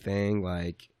poverty thing,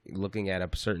 like looking at a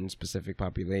certain specific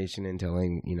population and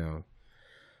telling, you know,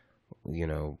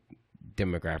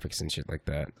 demographics and shit like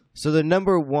that. So the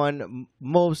number 1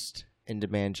 most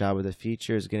in-demand job of the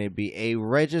future is going to be a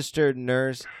registered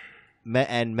nurse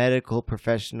and medical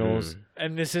professionals.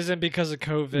 And this isn't because of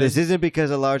COVID. This isn't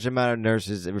because a large amount of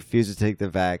nurses refuse to take the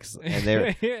vax,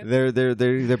 and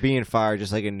they're being fired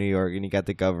just like in New York. And you got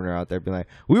the governor out there being like,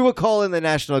 "We will call in the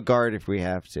National Guard if we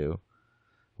have to."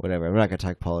 Whatever. I'm not gonna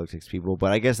talk politics, people,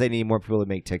 but I guess they need more people to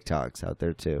make TikToks out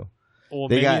there too. Well,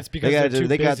 They maybe got it's because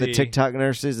they got the busy. TikTok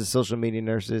nurses, the social media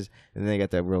nurses, and then they got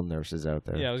the real nurses out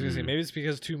there. Yeah, I was gonna say maybe it's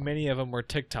because too many of them were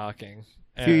TikToking.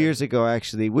 A few years ago,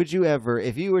 actually, would you ever,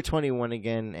 if you were 21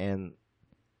 again, and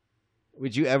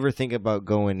would you ever think about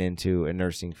going into a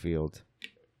nursing field?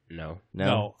 No.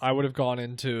 No, I would have gone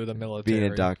into the military.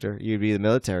 Being a doctor, you'd be the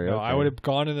military. No, okay. I would have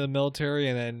gone into the military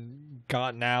and then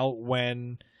gotten out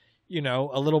when, you know,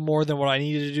 a little more than what I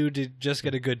needed to do to just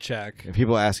get a good check. If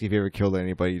people ask you if you ever killed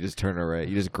anybody, you just turn around.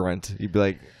 You just grunt. You'd be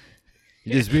like,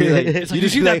 you just be like, It's like, you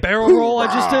just see be that like, barrel roll I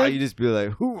just "Hoorah!" did? You just be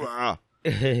like, hoorah.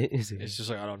 It's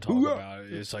just like I don't talk about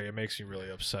it. It's like it makes me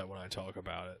really upset when I talk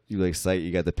about it. You like sight.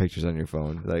 You got the pictures on your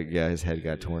phone. Like, yeah, his head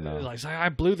got torn off. Like I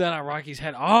blew that Iraqi's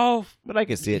head off. But I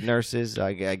can see it. Nurses,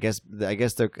 I guess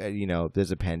they're, you know,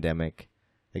 there's a pandemic.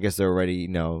 I guess they're already, you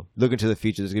know, looking to the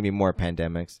future. There's gonna be more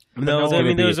pandemics. No, It's I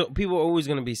gonna mean, be- people are always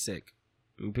gonna be sick.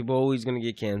 People are always gonna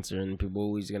get cancer, and people are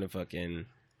always gonna fucking.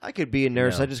 I could be a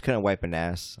nurse. No. I just couldn't wipe an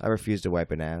ass. I refuse to wipe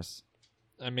an ass.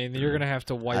 I mean, you're gonna have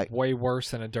to wipe way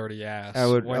worse than a dirty ass. I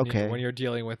would- when okay. when you're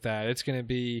dealing with that. It's gonna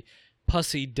be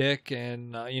pussy dick,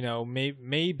 and you know,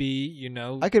 maybe you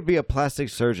know, I could be a plastic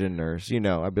surgeon nurse. You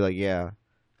know, I'd be like, yeah,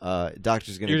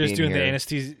 doctor's gonna you're be just in doing here. the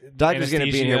anesthesia. Doctor's gonna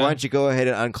be in here. Why don't you go ahead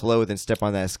and unclothe and step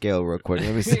on that scale real quick?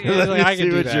 Let me see, Yeah, let like, me I can see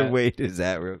do what your that. weight is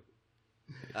at.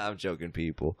 I'm joking,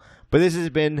 people. But this has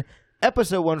been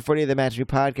episode 140 of the Match Me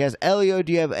Podcast. Elio,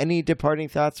 do you have any departing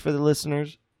thoughts for the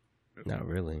listeners? Not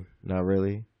really. Not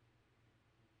really.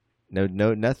 No,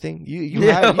 nothing. You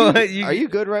Yeah, have. you- Are you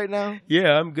good right now?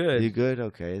 Yeah, I'm good. You good?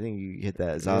 Okay, I think you hit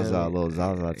that Zaza, a little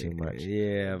Zaza too much.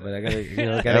 Yeah, but I gotta,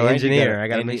 Oh, gotta and you engineer. gotta- I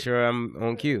gotta and make you- sure I'm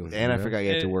on cue. And I forgot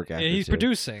you had to work after. He's too.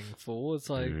 producing, fool. It's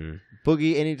like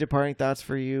Boogie, any departing thoughts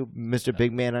for you, Mr.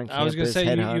 Big Man on campus? I was gonna say,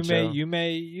 head you honcho?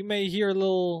 you may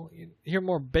hear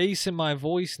more bass in my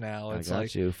voice now. I It's got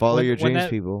like you. Follow when- your when dreams, that-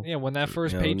 people. Yeah, when that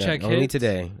first No, paycheck only hits.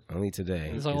 today. Only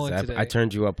today. It's only 'Cause today. I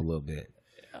turned you up a little bit.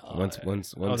 Once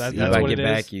that's you what get it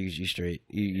back, is? you straight.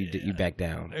 You back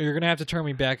down. You're gonna have to turn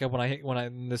me back up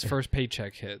when this first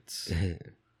paycheck hits.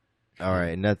 All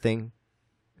right, nothing.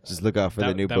 Just look out for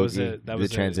the new that was Boogie. it. That The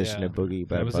was it, transition yeah. of Boogie. You That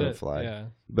better was butterfly. it. Yeah.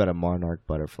 You better monarch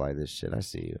butterfly this shit. I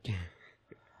see you.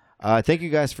 Thank you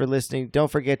guys for listening.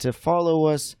 Don't forget to follow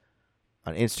us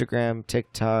on Instagram,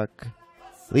 TikTok.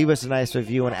 Leave us a nice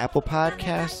review on Apple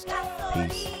Podcast.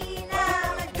 Peace.